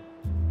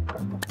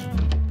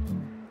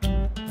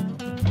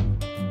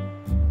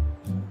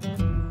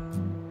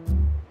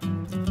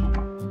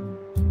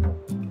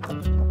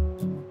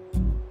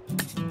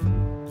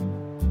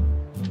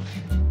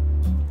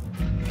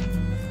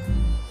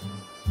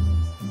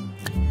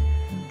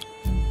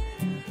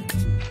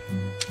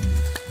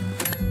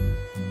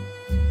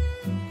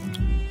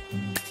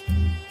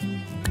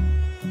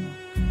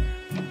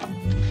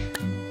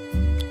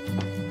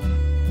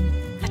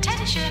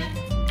 Attention,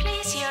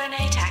 please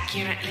urinate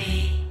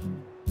accurately.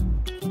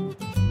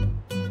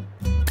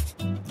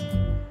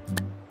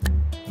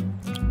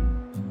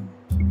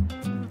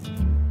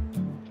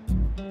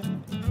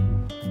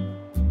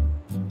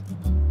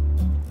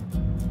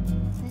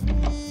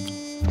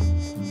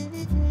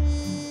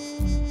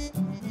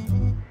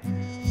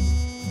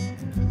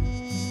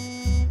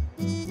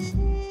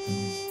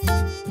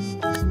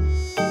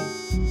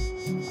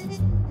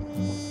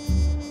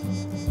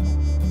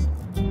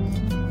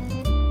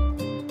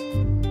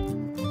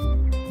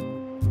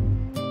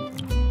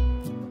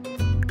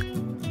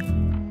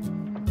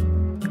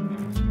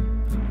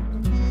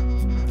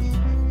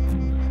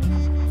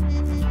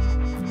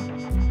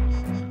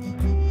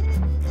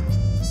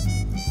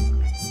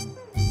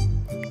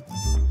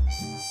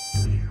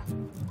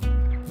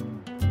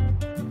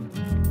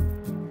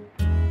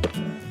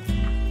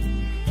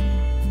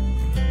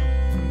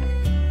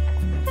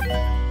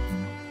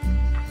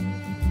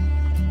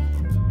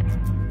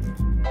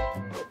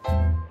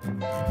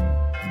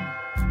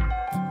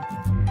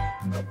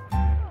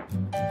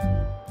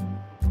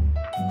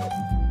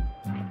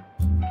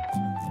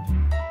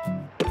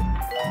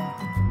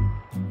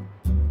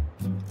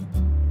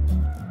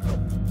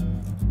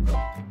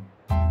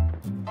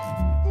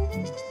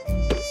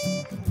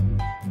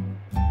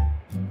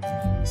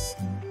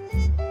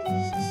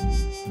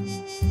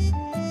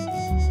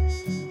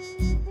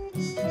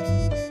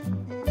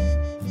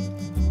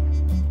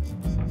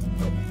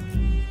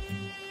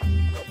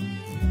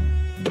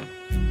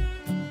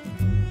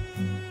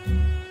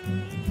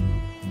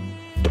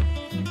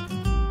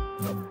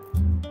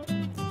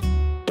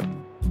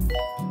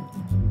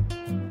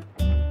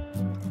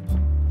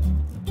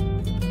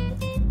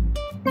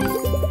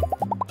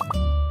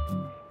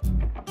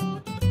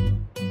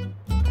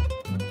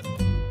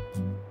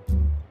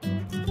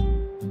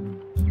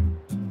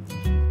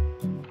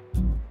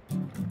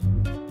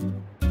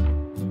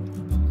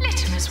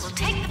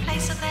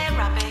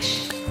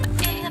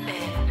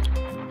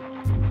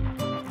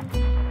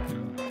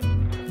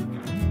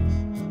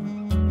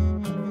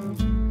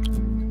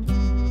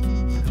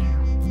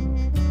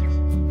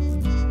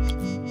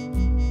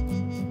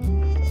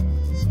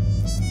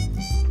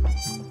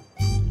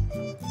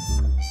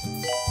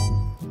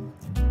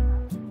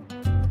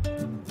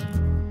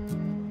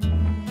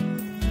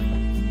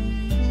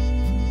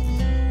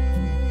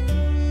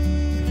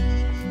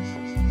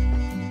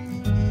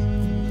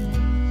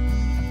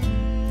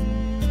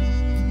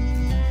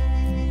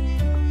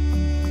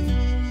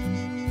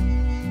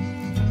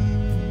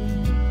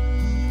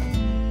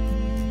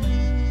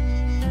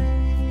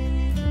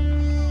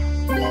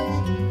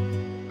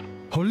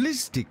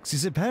 Logistics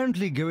is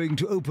apparently going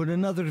to open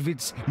another of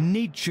its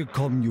nature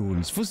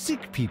communes for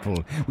sick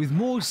people with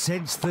more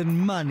sense than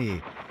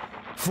money.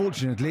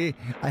 Fortunately,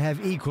 I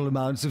have equal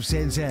amounts of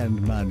sense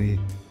and money.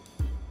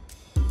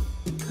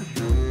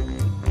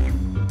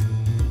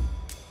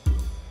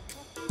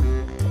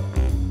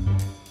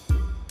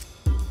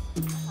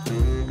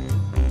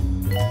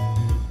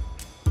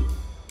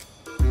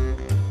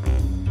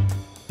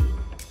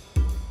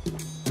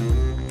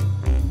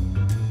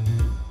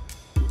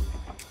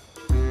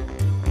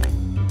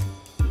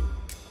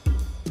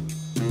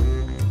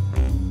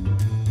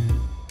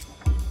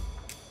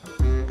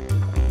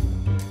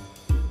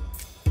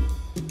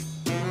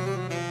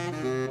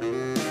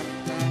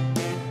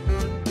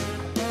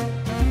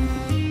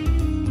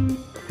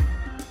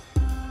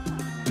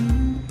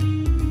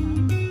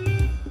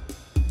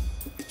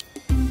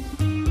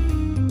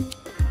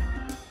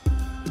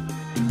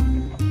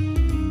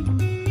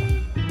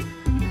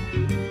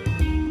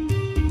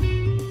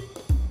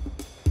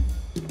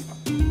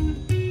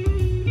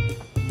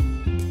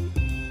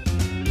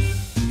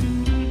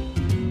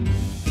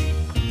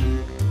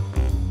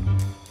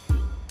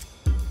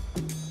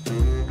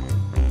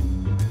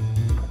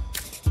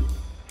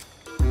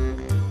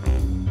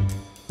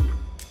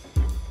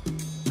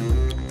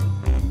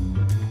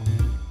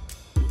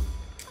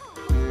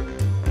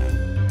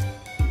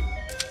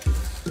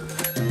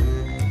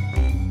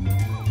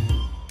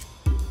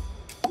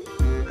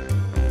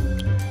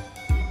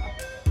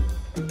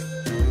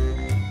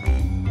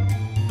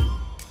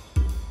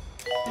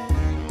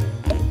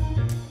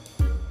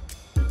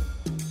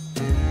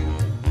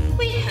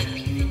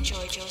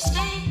 Enjoyed your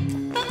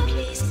stay, but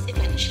please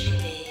eventually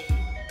leave.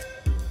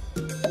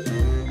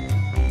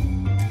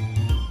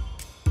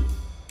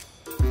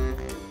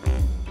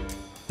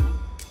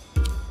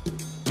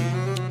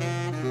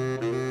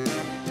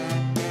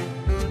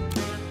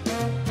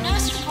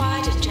 Nurse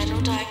required a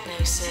general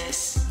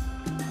diagnosis.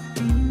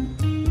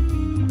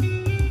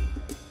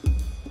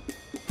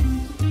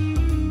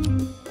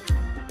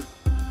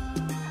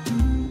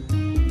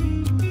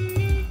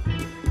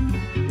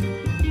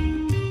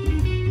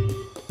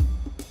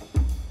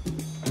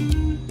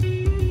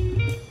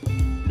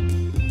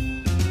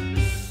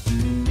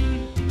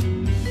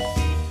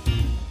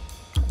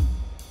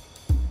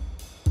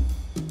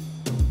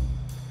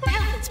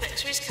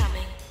 Is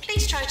coming.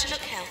 Please try to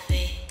look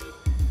healthy.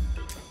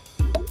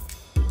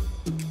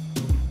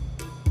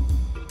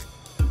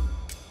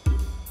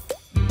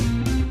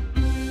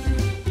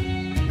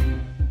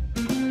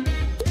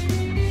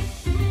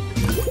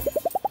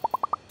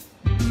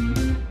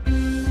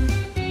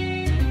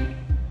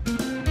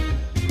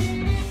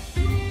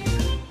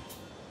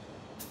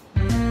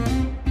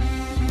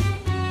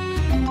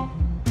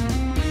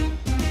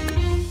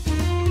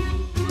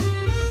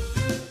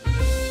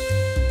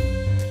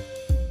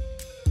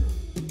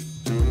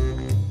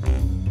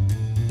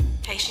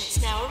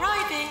 Patients now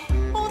arriving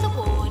for the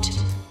ward.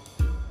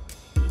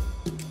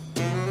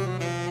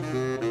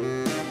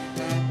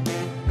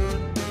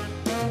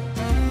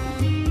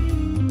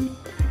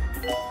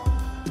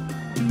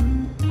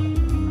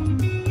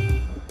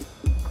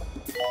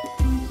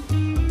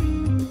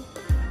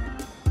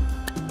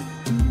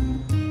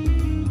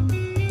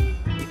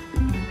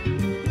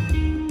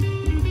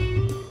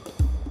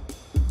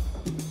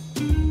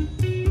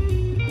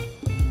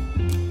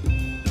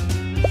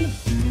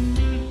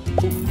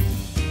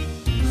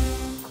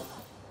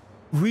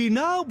 We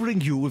now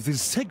bring you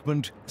this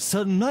segment,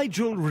 Sir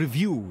Nigel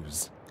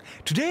Reviews.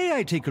 Today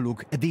I take a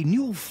look at the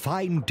new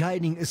fine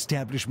dining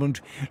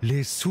establishment,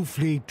 Le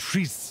Soufflé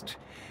Triste.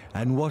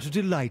 And what a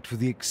delight for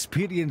the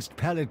experienced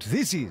palate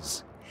this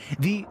is.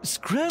 The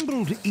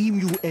scrambled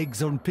emu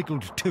eggs on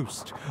pickled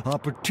toast are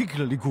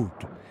particularly good.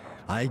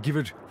 I give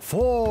it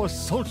 4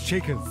 salt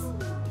shakers.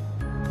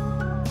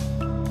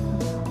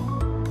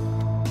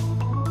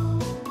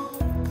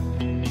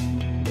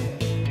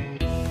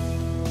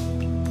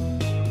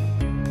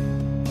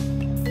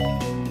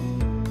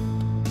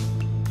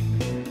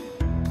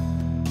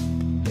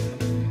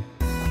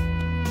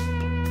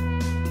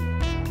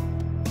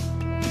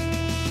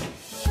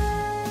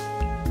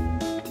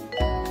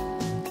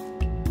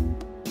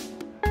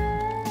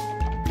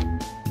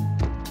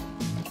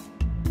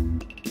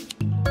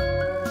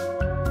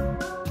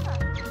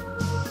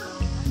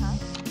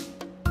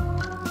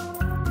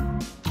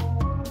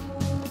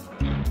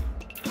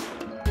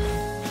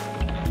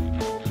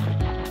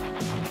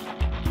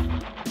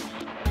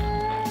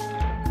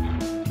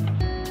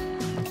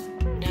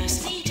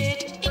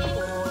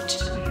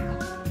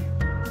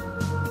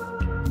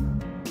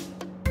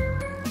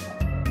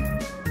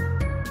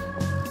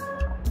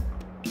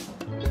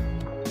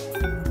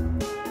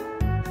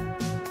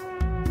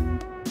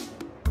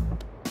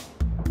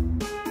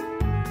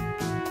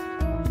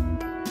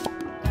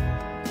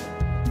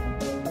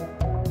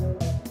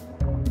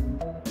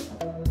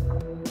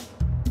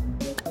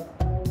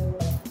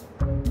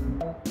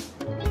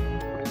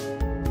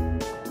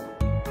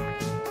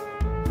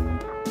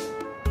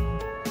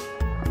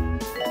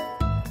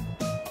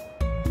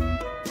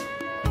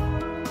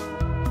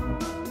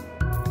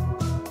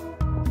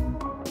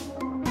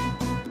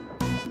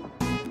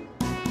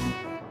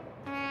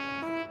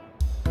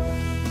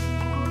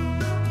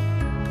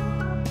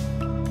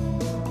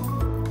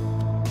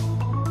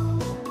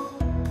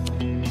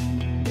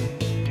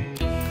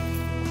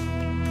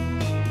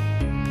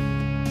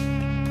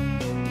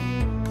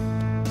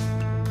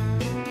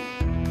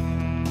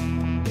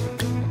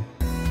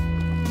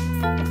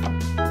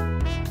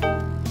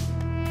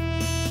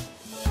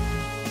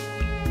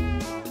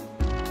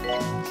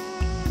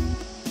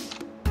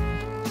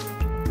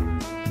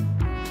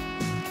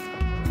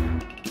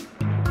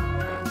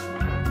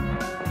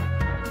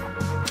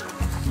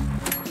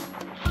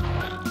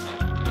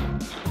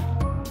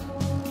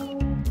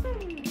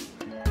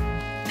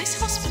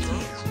 hospital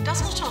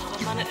does not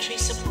offer monetary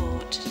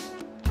support.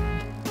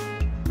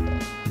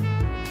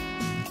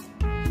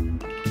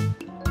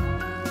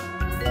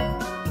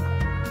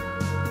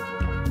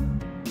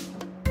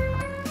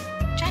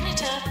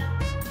 Janitor,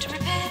 to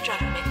repair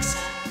drug mixer.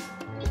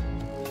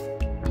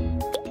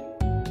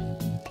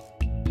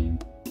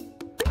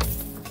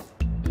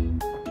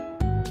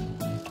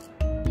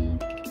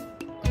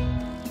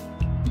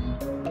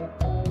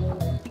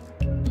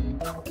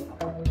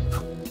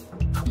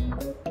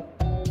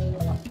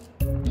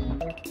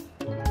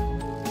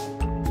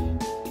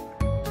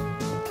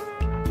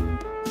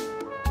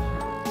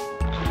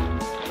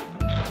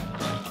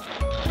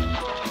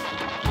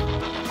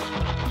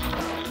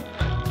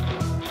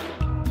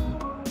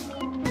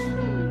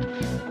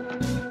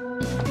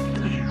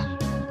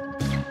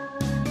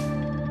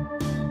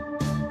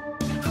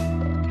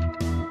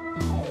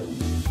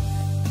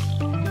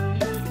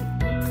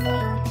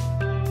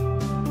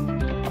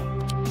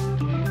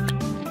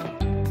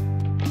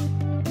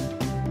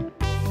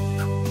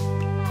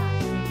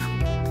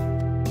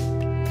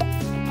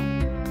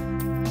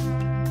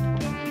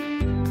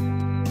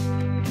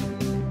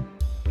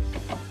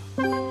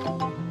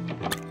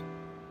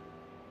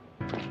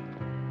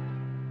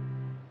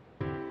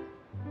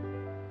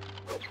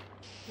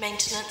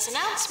 Maintenance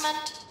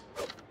announcement.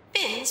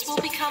 Bins will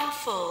become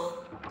full.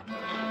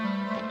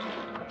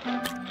 2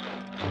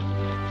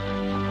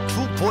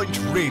 Point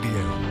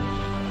Radio.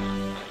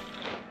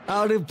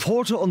 Our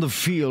reporter on the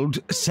field,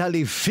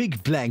 Sally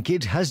Fig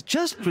Blanket, has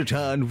just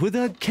returned with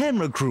her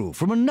camera crew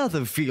from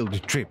another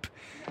field trip.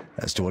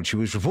 As to what she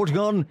was reporting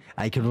on,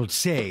 I cannot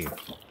say.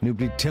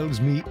 Nobody tells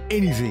me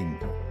anything.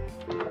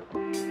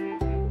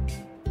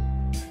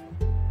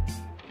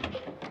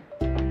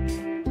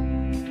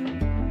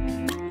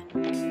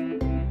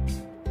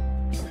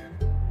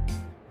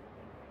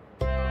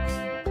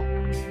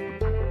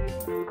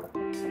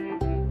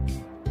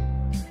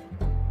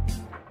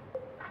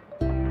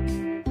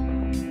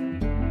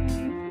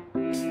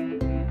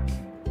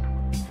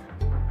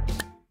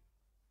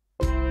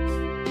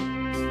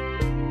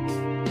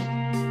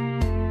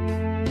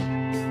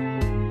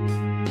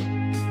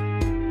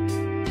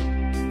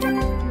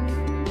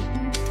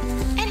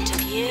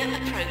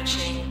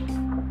 Approaching.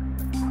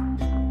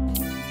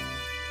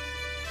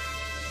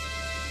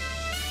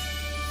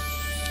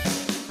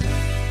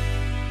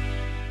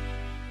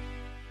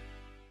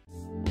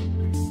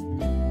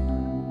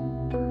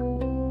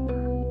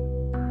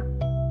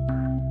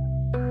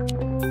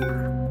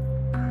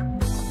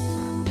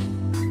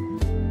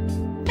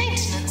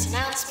 Maintenance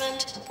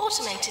announcement.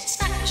 Automated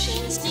snack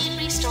machines need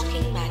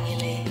restocking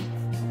manually.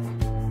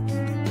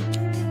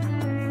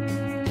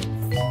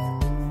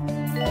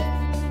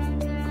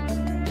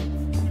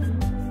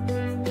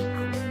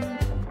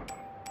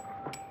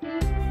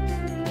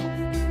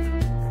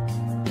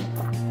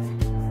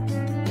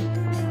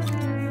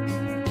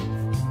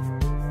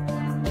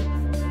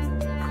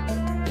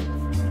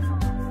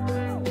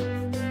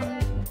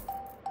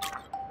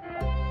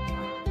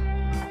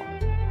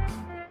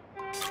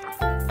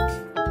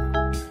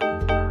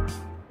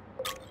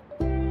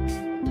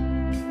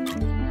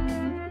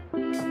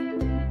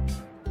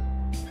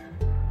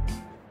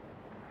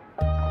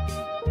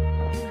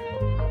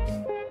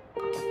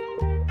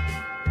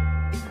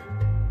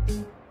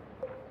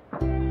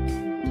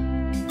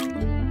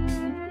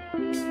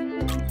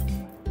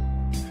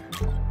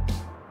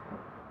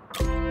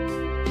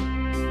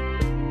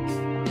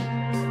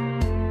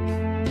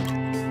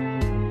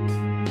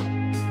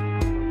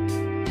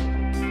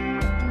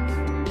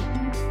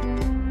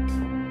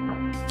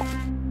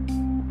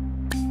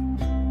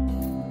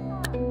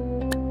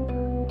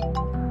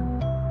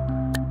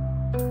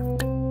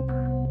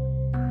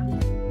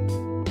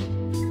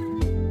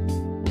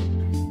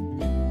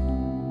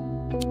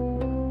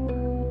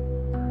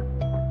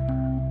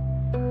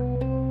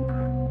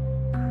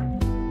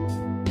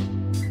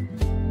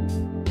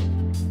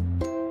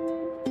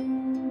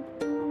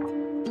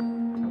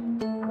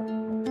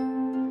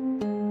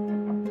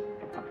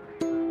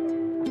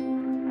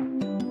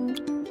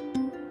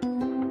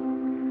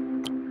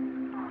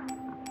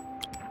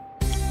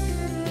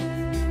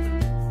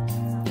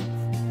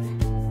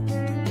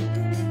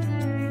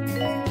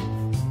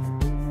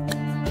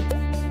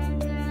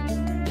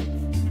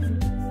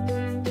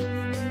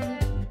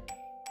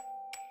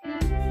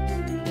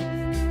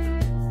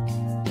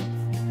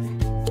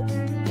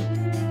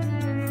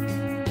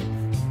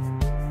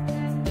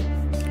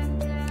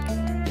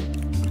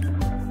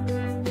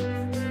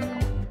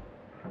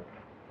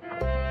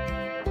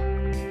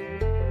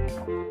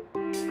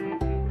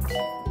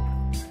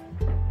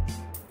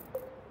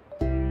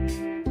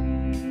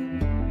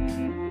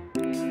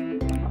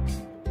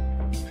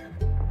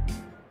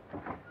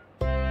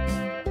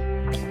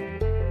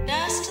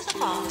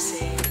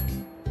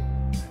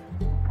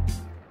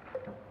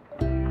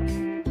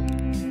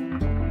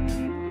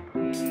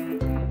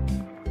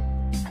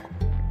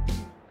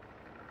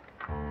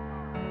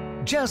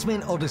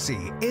 Jasmine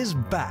Odyssey is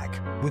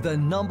back with a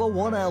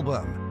 #1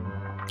 album,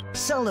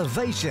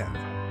 Salivation.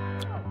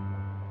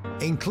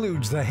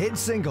 includes the hit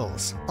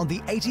singles on the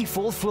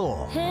 84th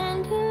floor.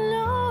 And you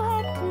know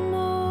I can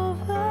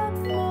over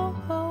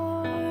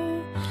more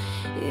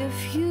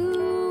if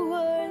you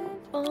weren't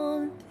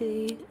on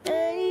the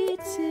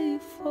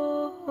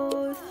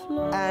 84th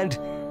floor. And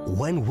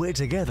When We're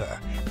Together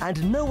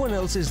and No One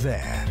Else Is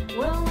There.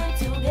 When we're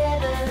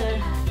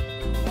together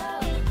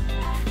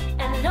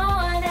and no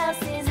one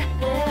else is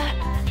there.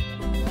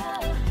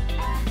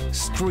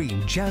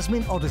 Stream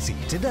Jasmine Odyssey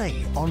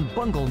today on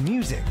Bungle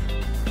Music.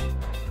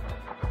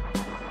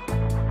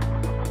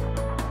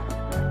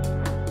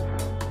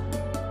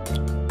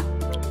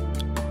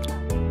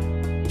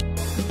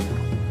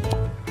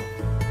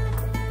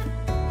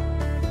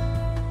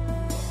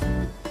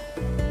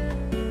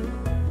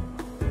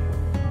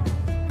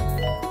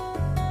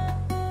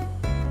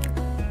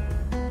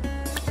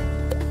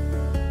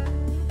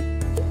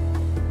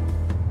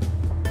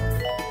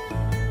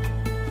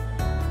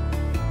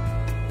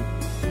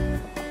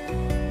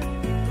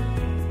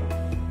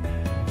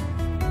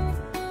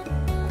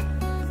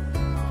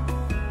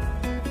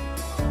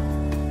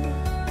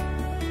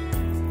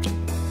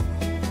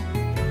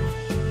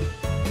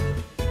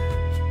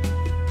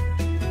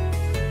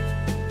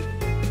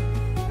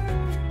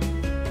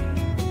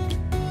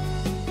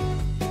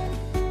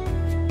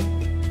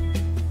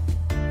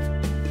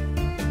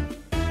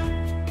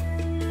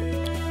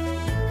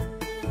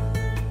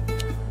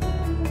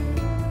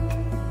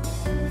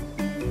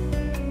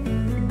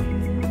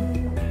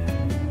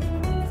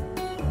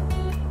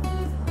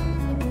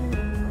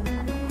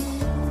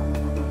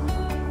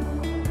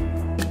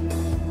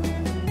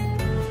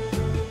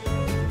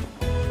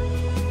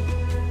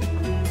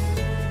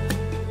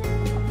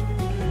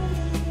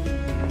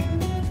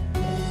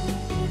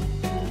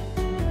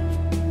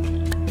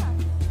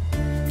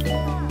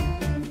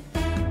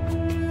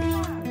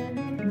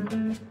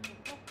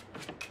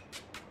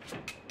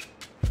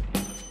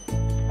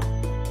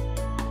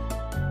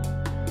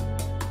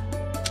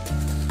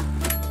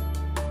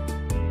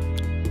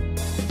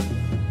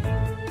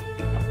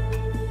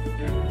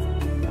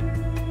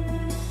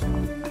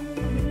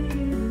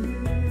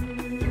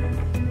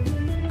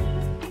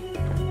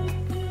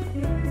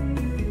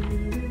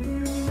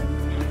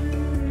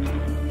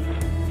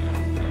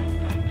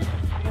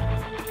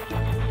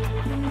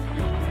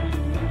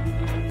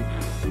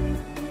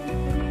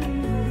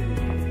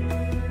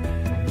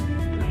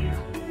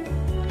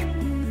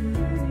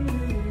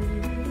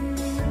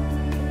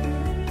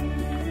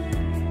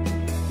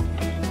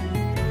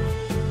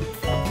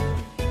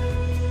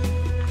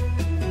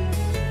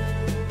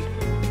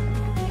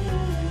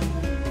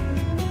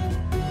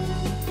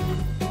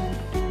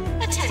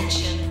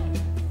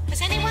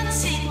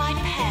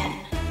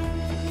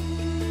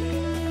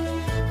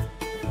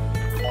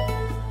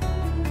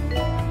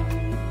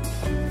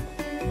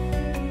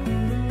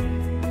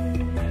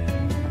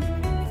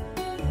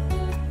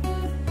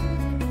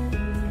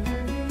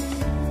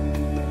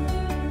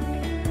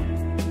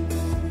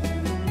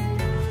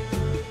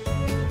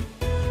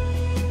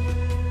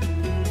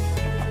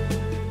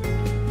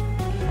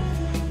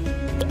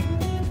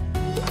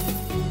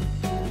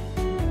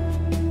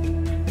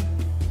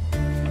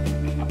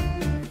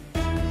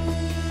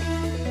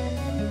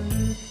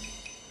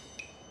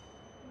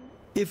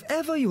 If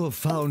ever you have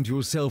found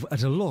yourself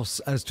at a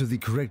loss as to the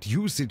correct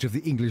usage of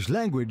the English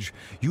language,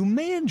 you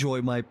may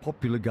enjoy my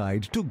popular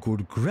guide to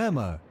good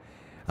grammar.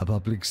 A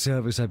public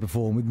service I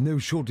perform with no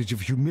shortage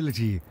of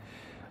humility.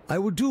 I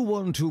would do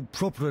one to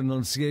proper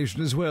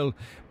enunciation as well,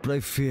 but I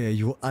fear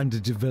your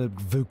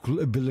underdeveloped vocal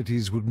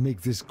abilities would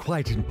make this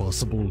quite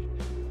impossible.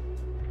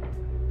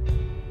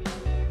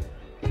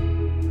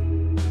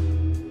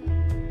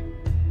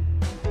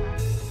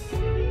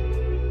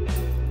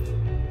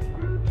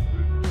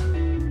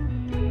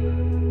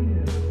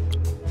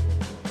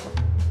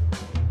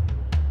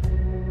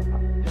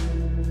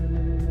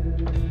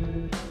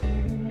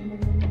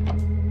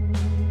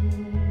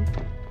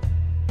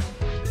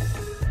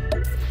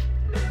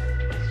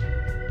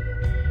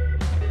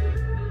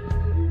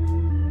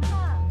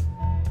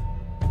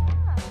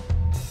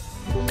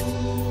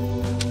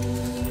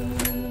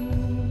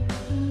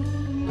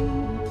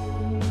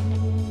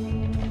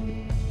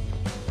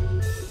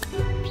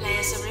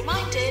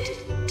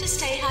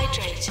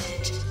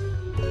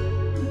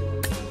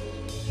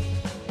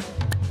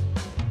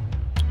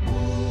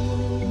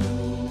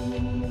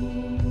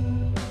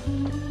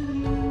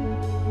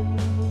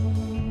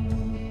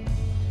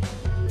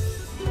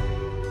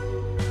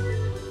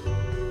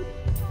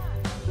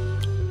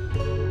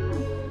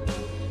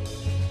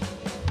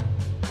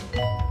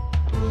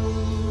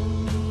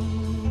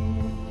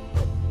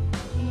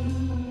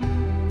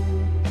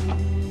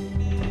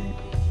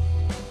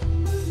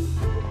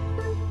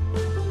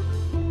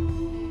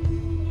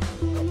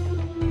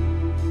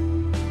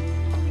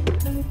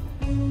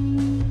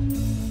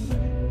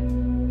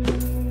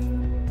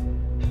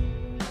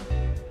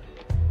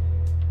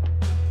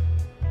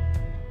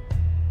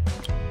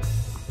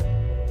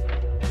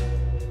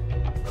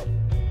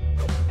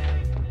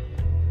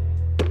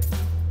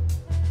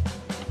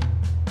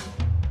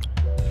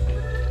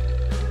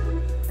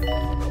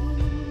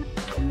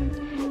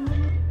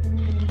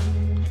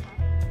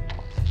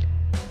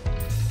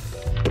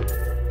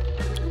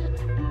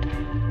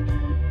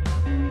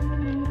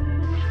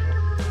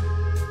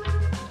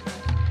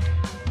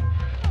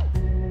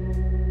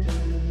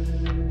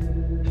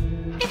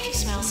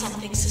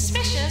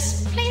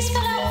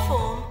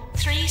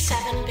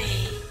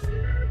 w24d0.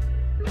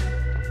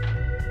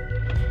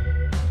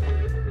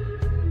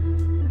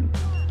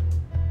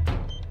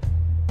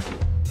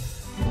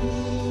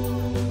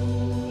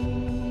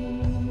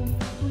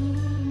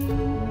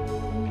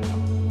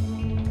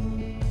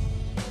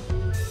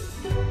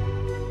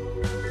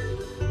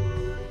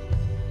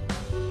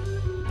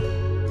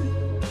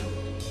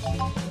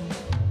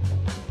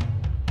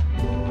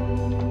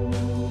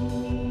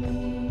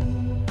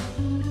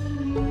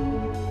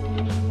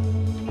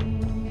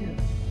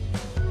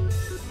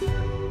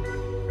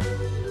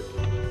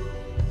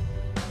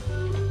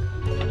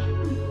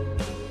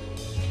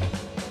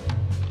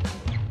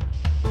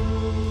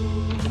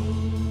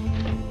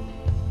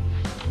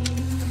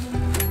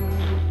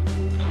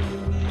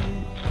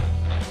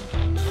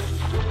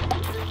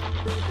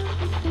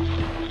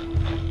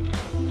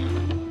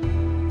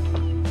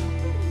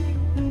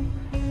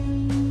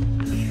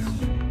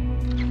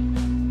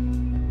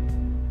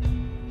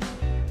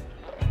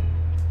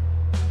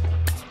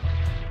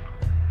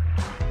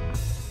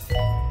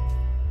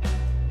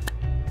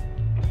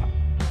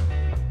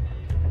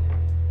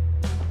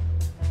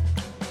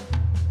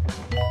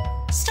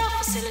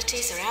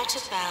 Facilities are out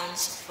of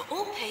bounds for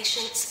all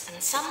patients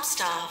and some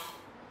staff.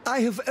 I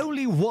have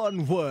only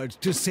one word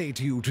to say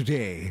to you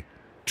today.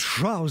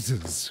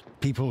 Trousers,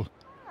 people.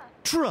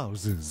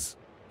 Trousers.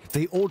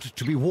 They ought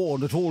to be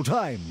worn at all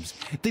times.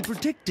 They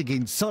protect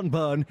against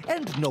sunburn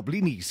and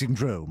knobbly knee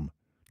syndrome.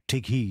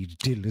 Take heed,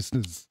 dear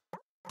listeners.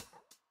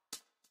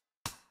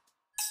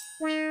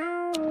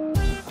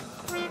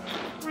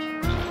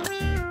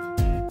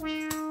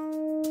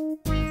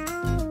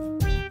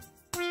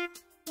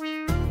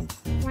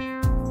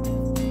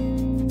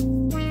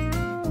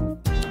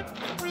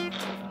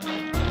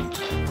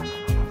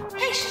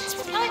 Patients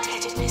with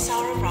lightheadedness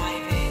are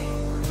arriving.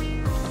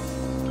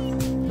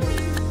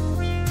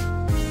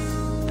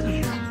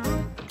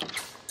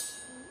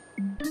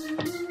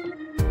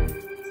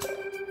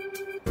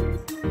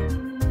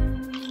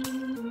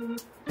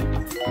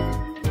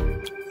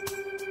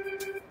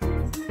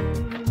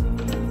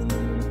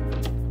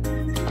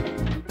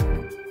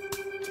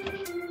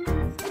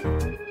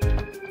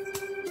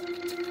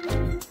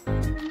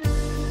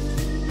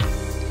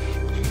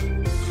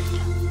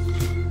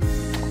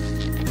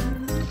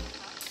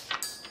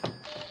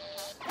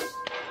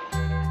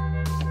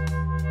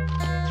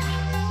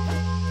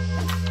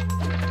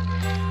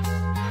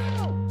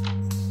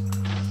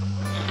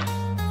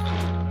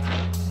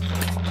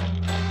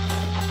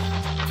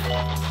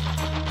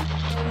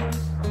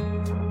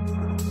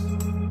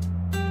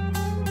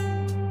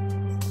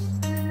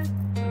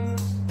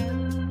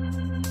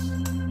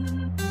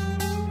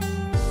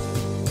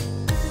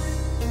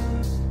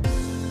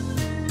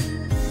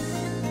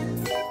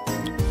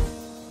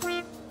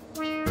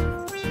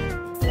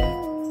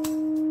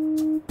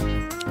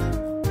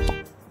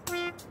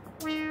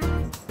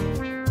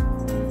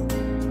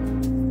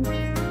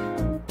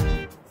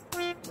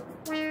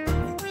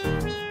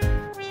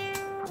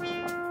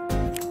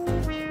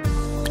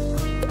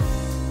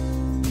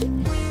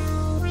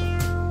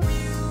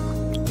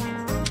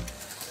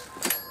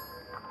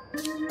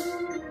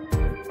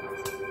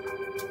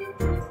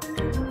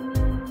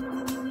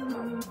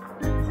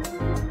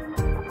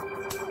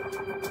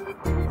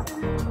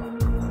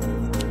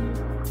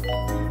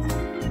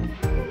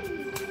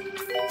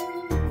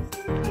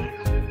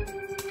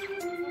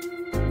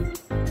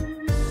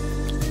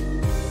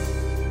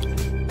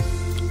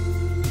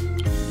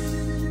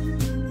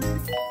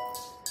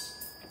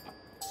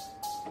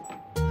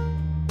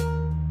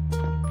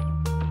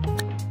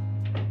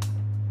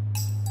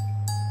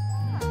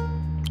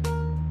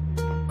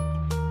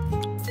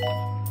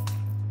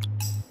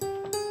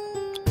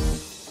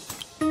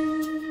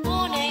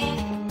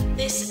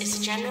 This is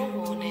a general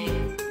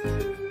warning.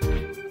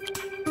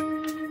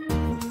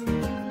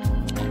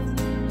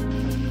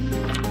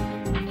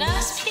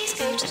 Nurse, please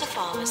go to the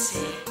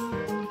pharmacy.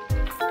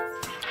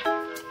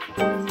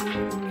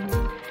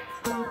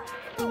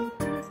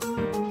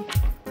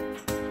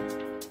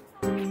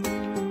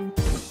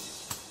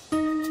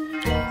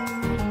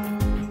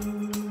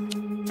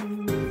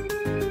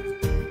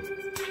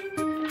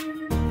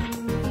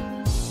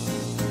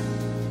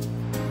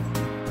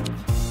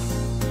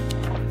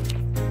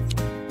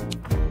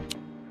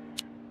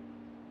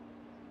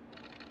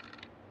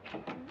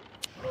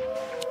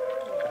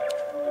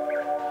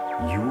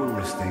 You are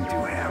listening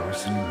to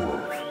Harrison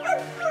Wolf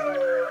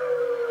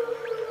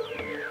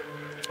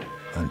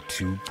on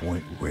 2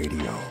 Point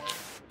Radio.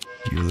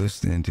 You're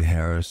listening to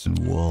Harrison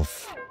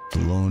Wolf, the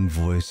lone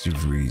voice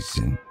of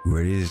reason,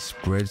 ready to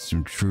spread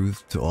some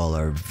truth to all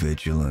our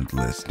vigilant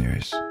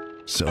listeners.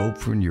 So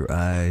open your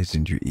eyes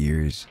and your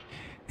ears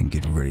and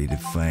get ready to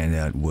find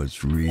out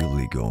what's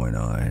really going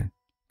on.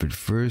 But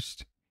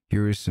first,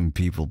 here are some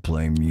people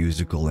playing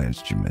musical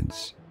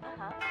instruments.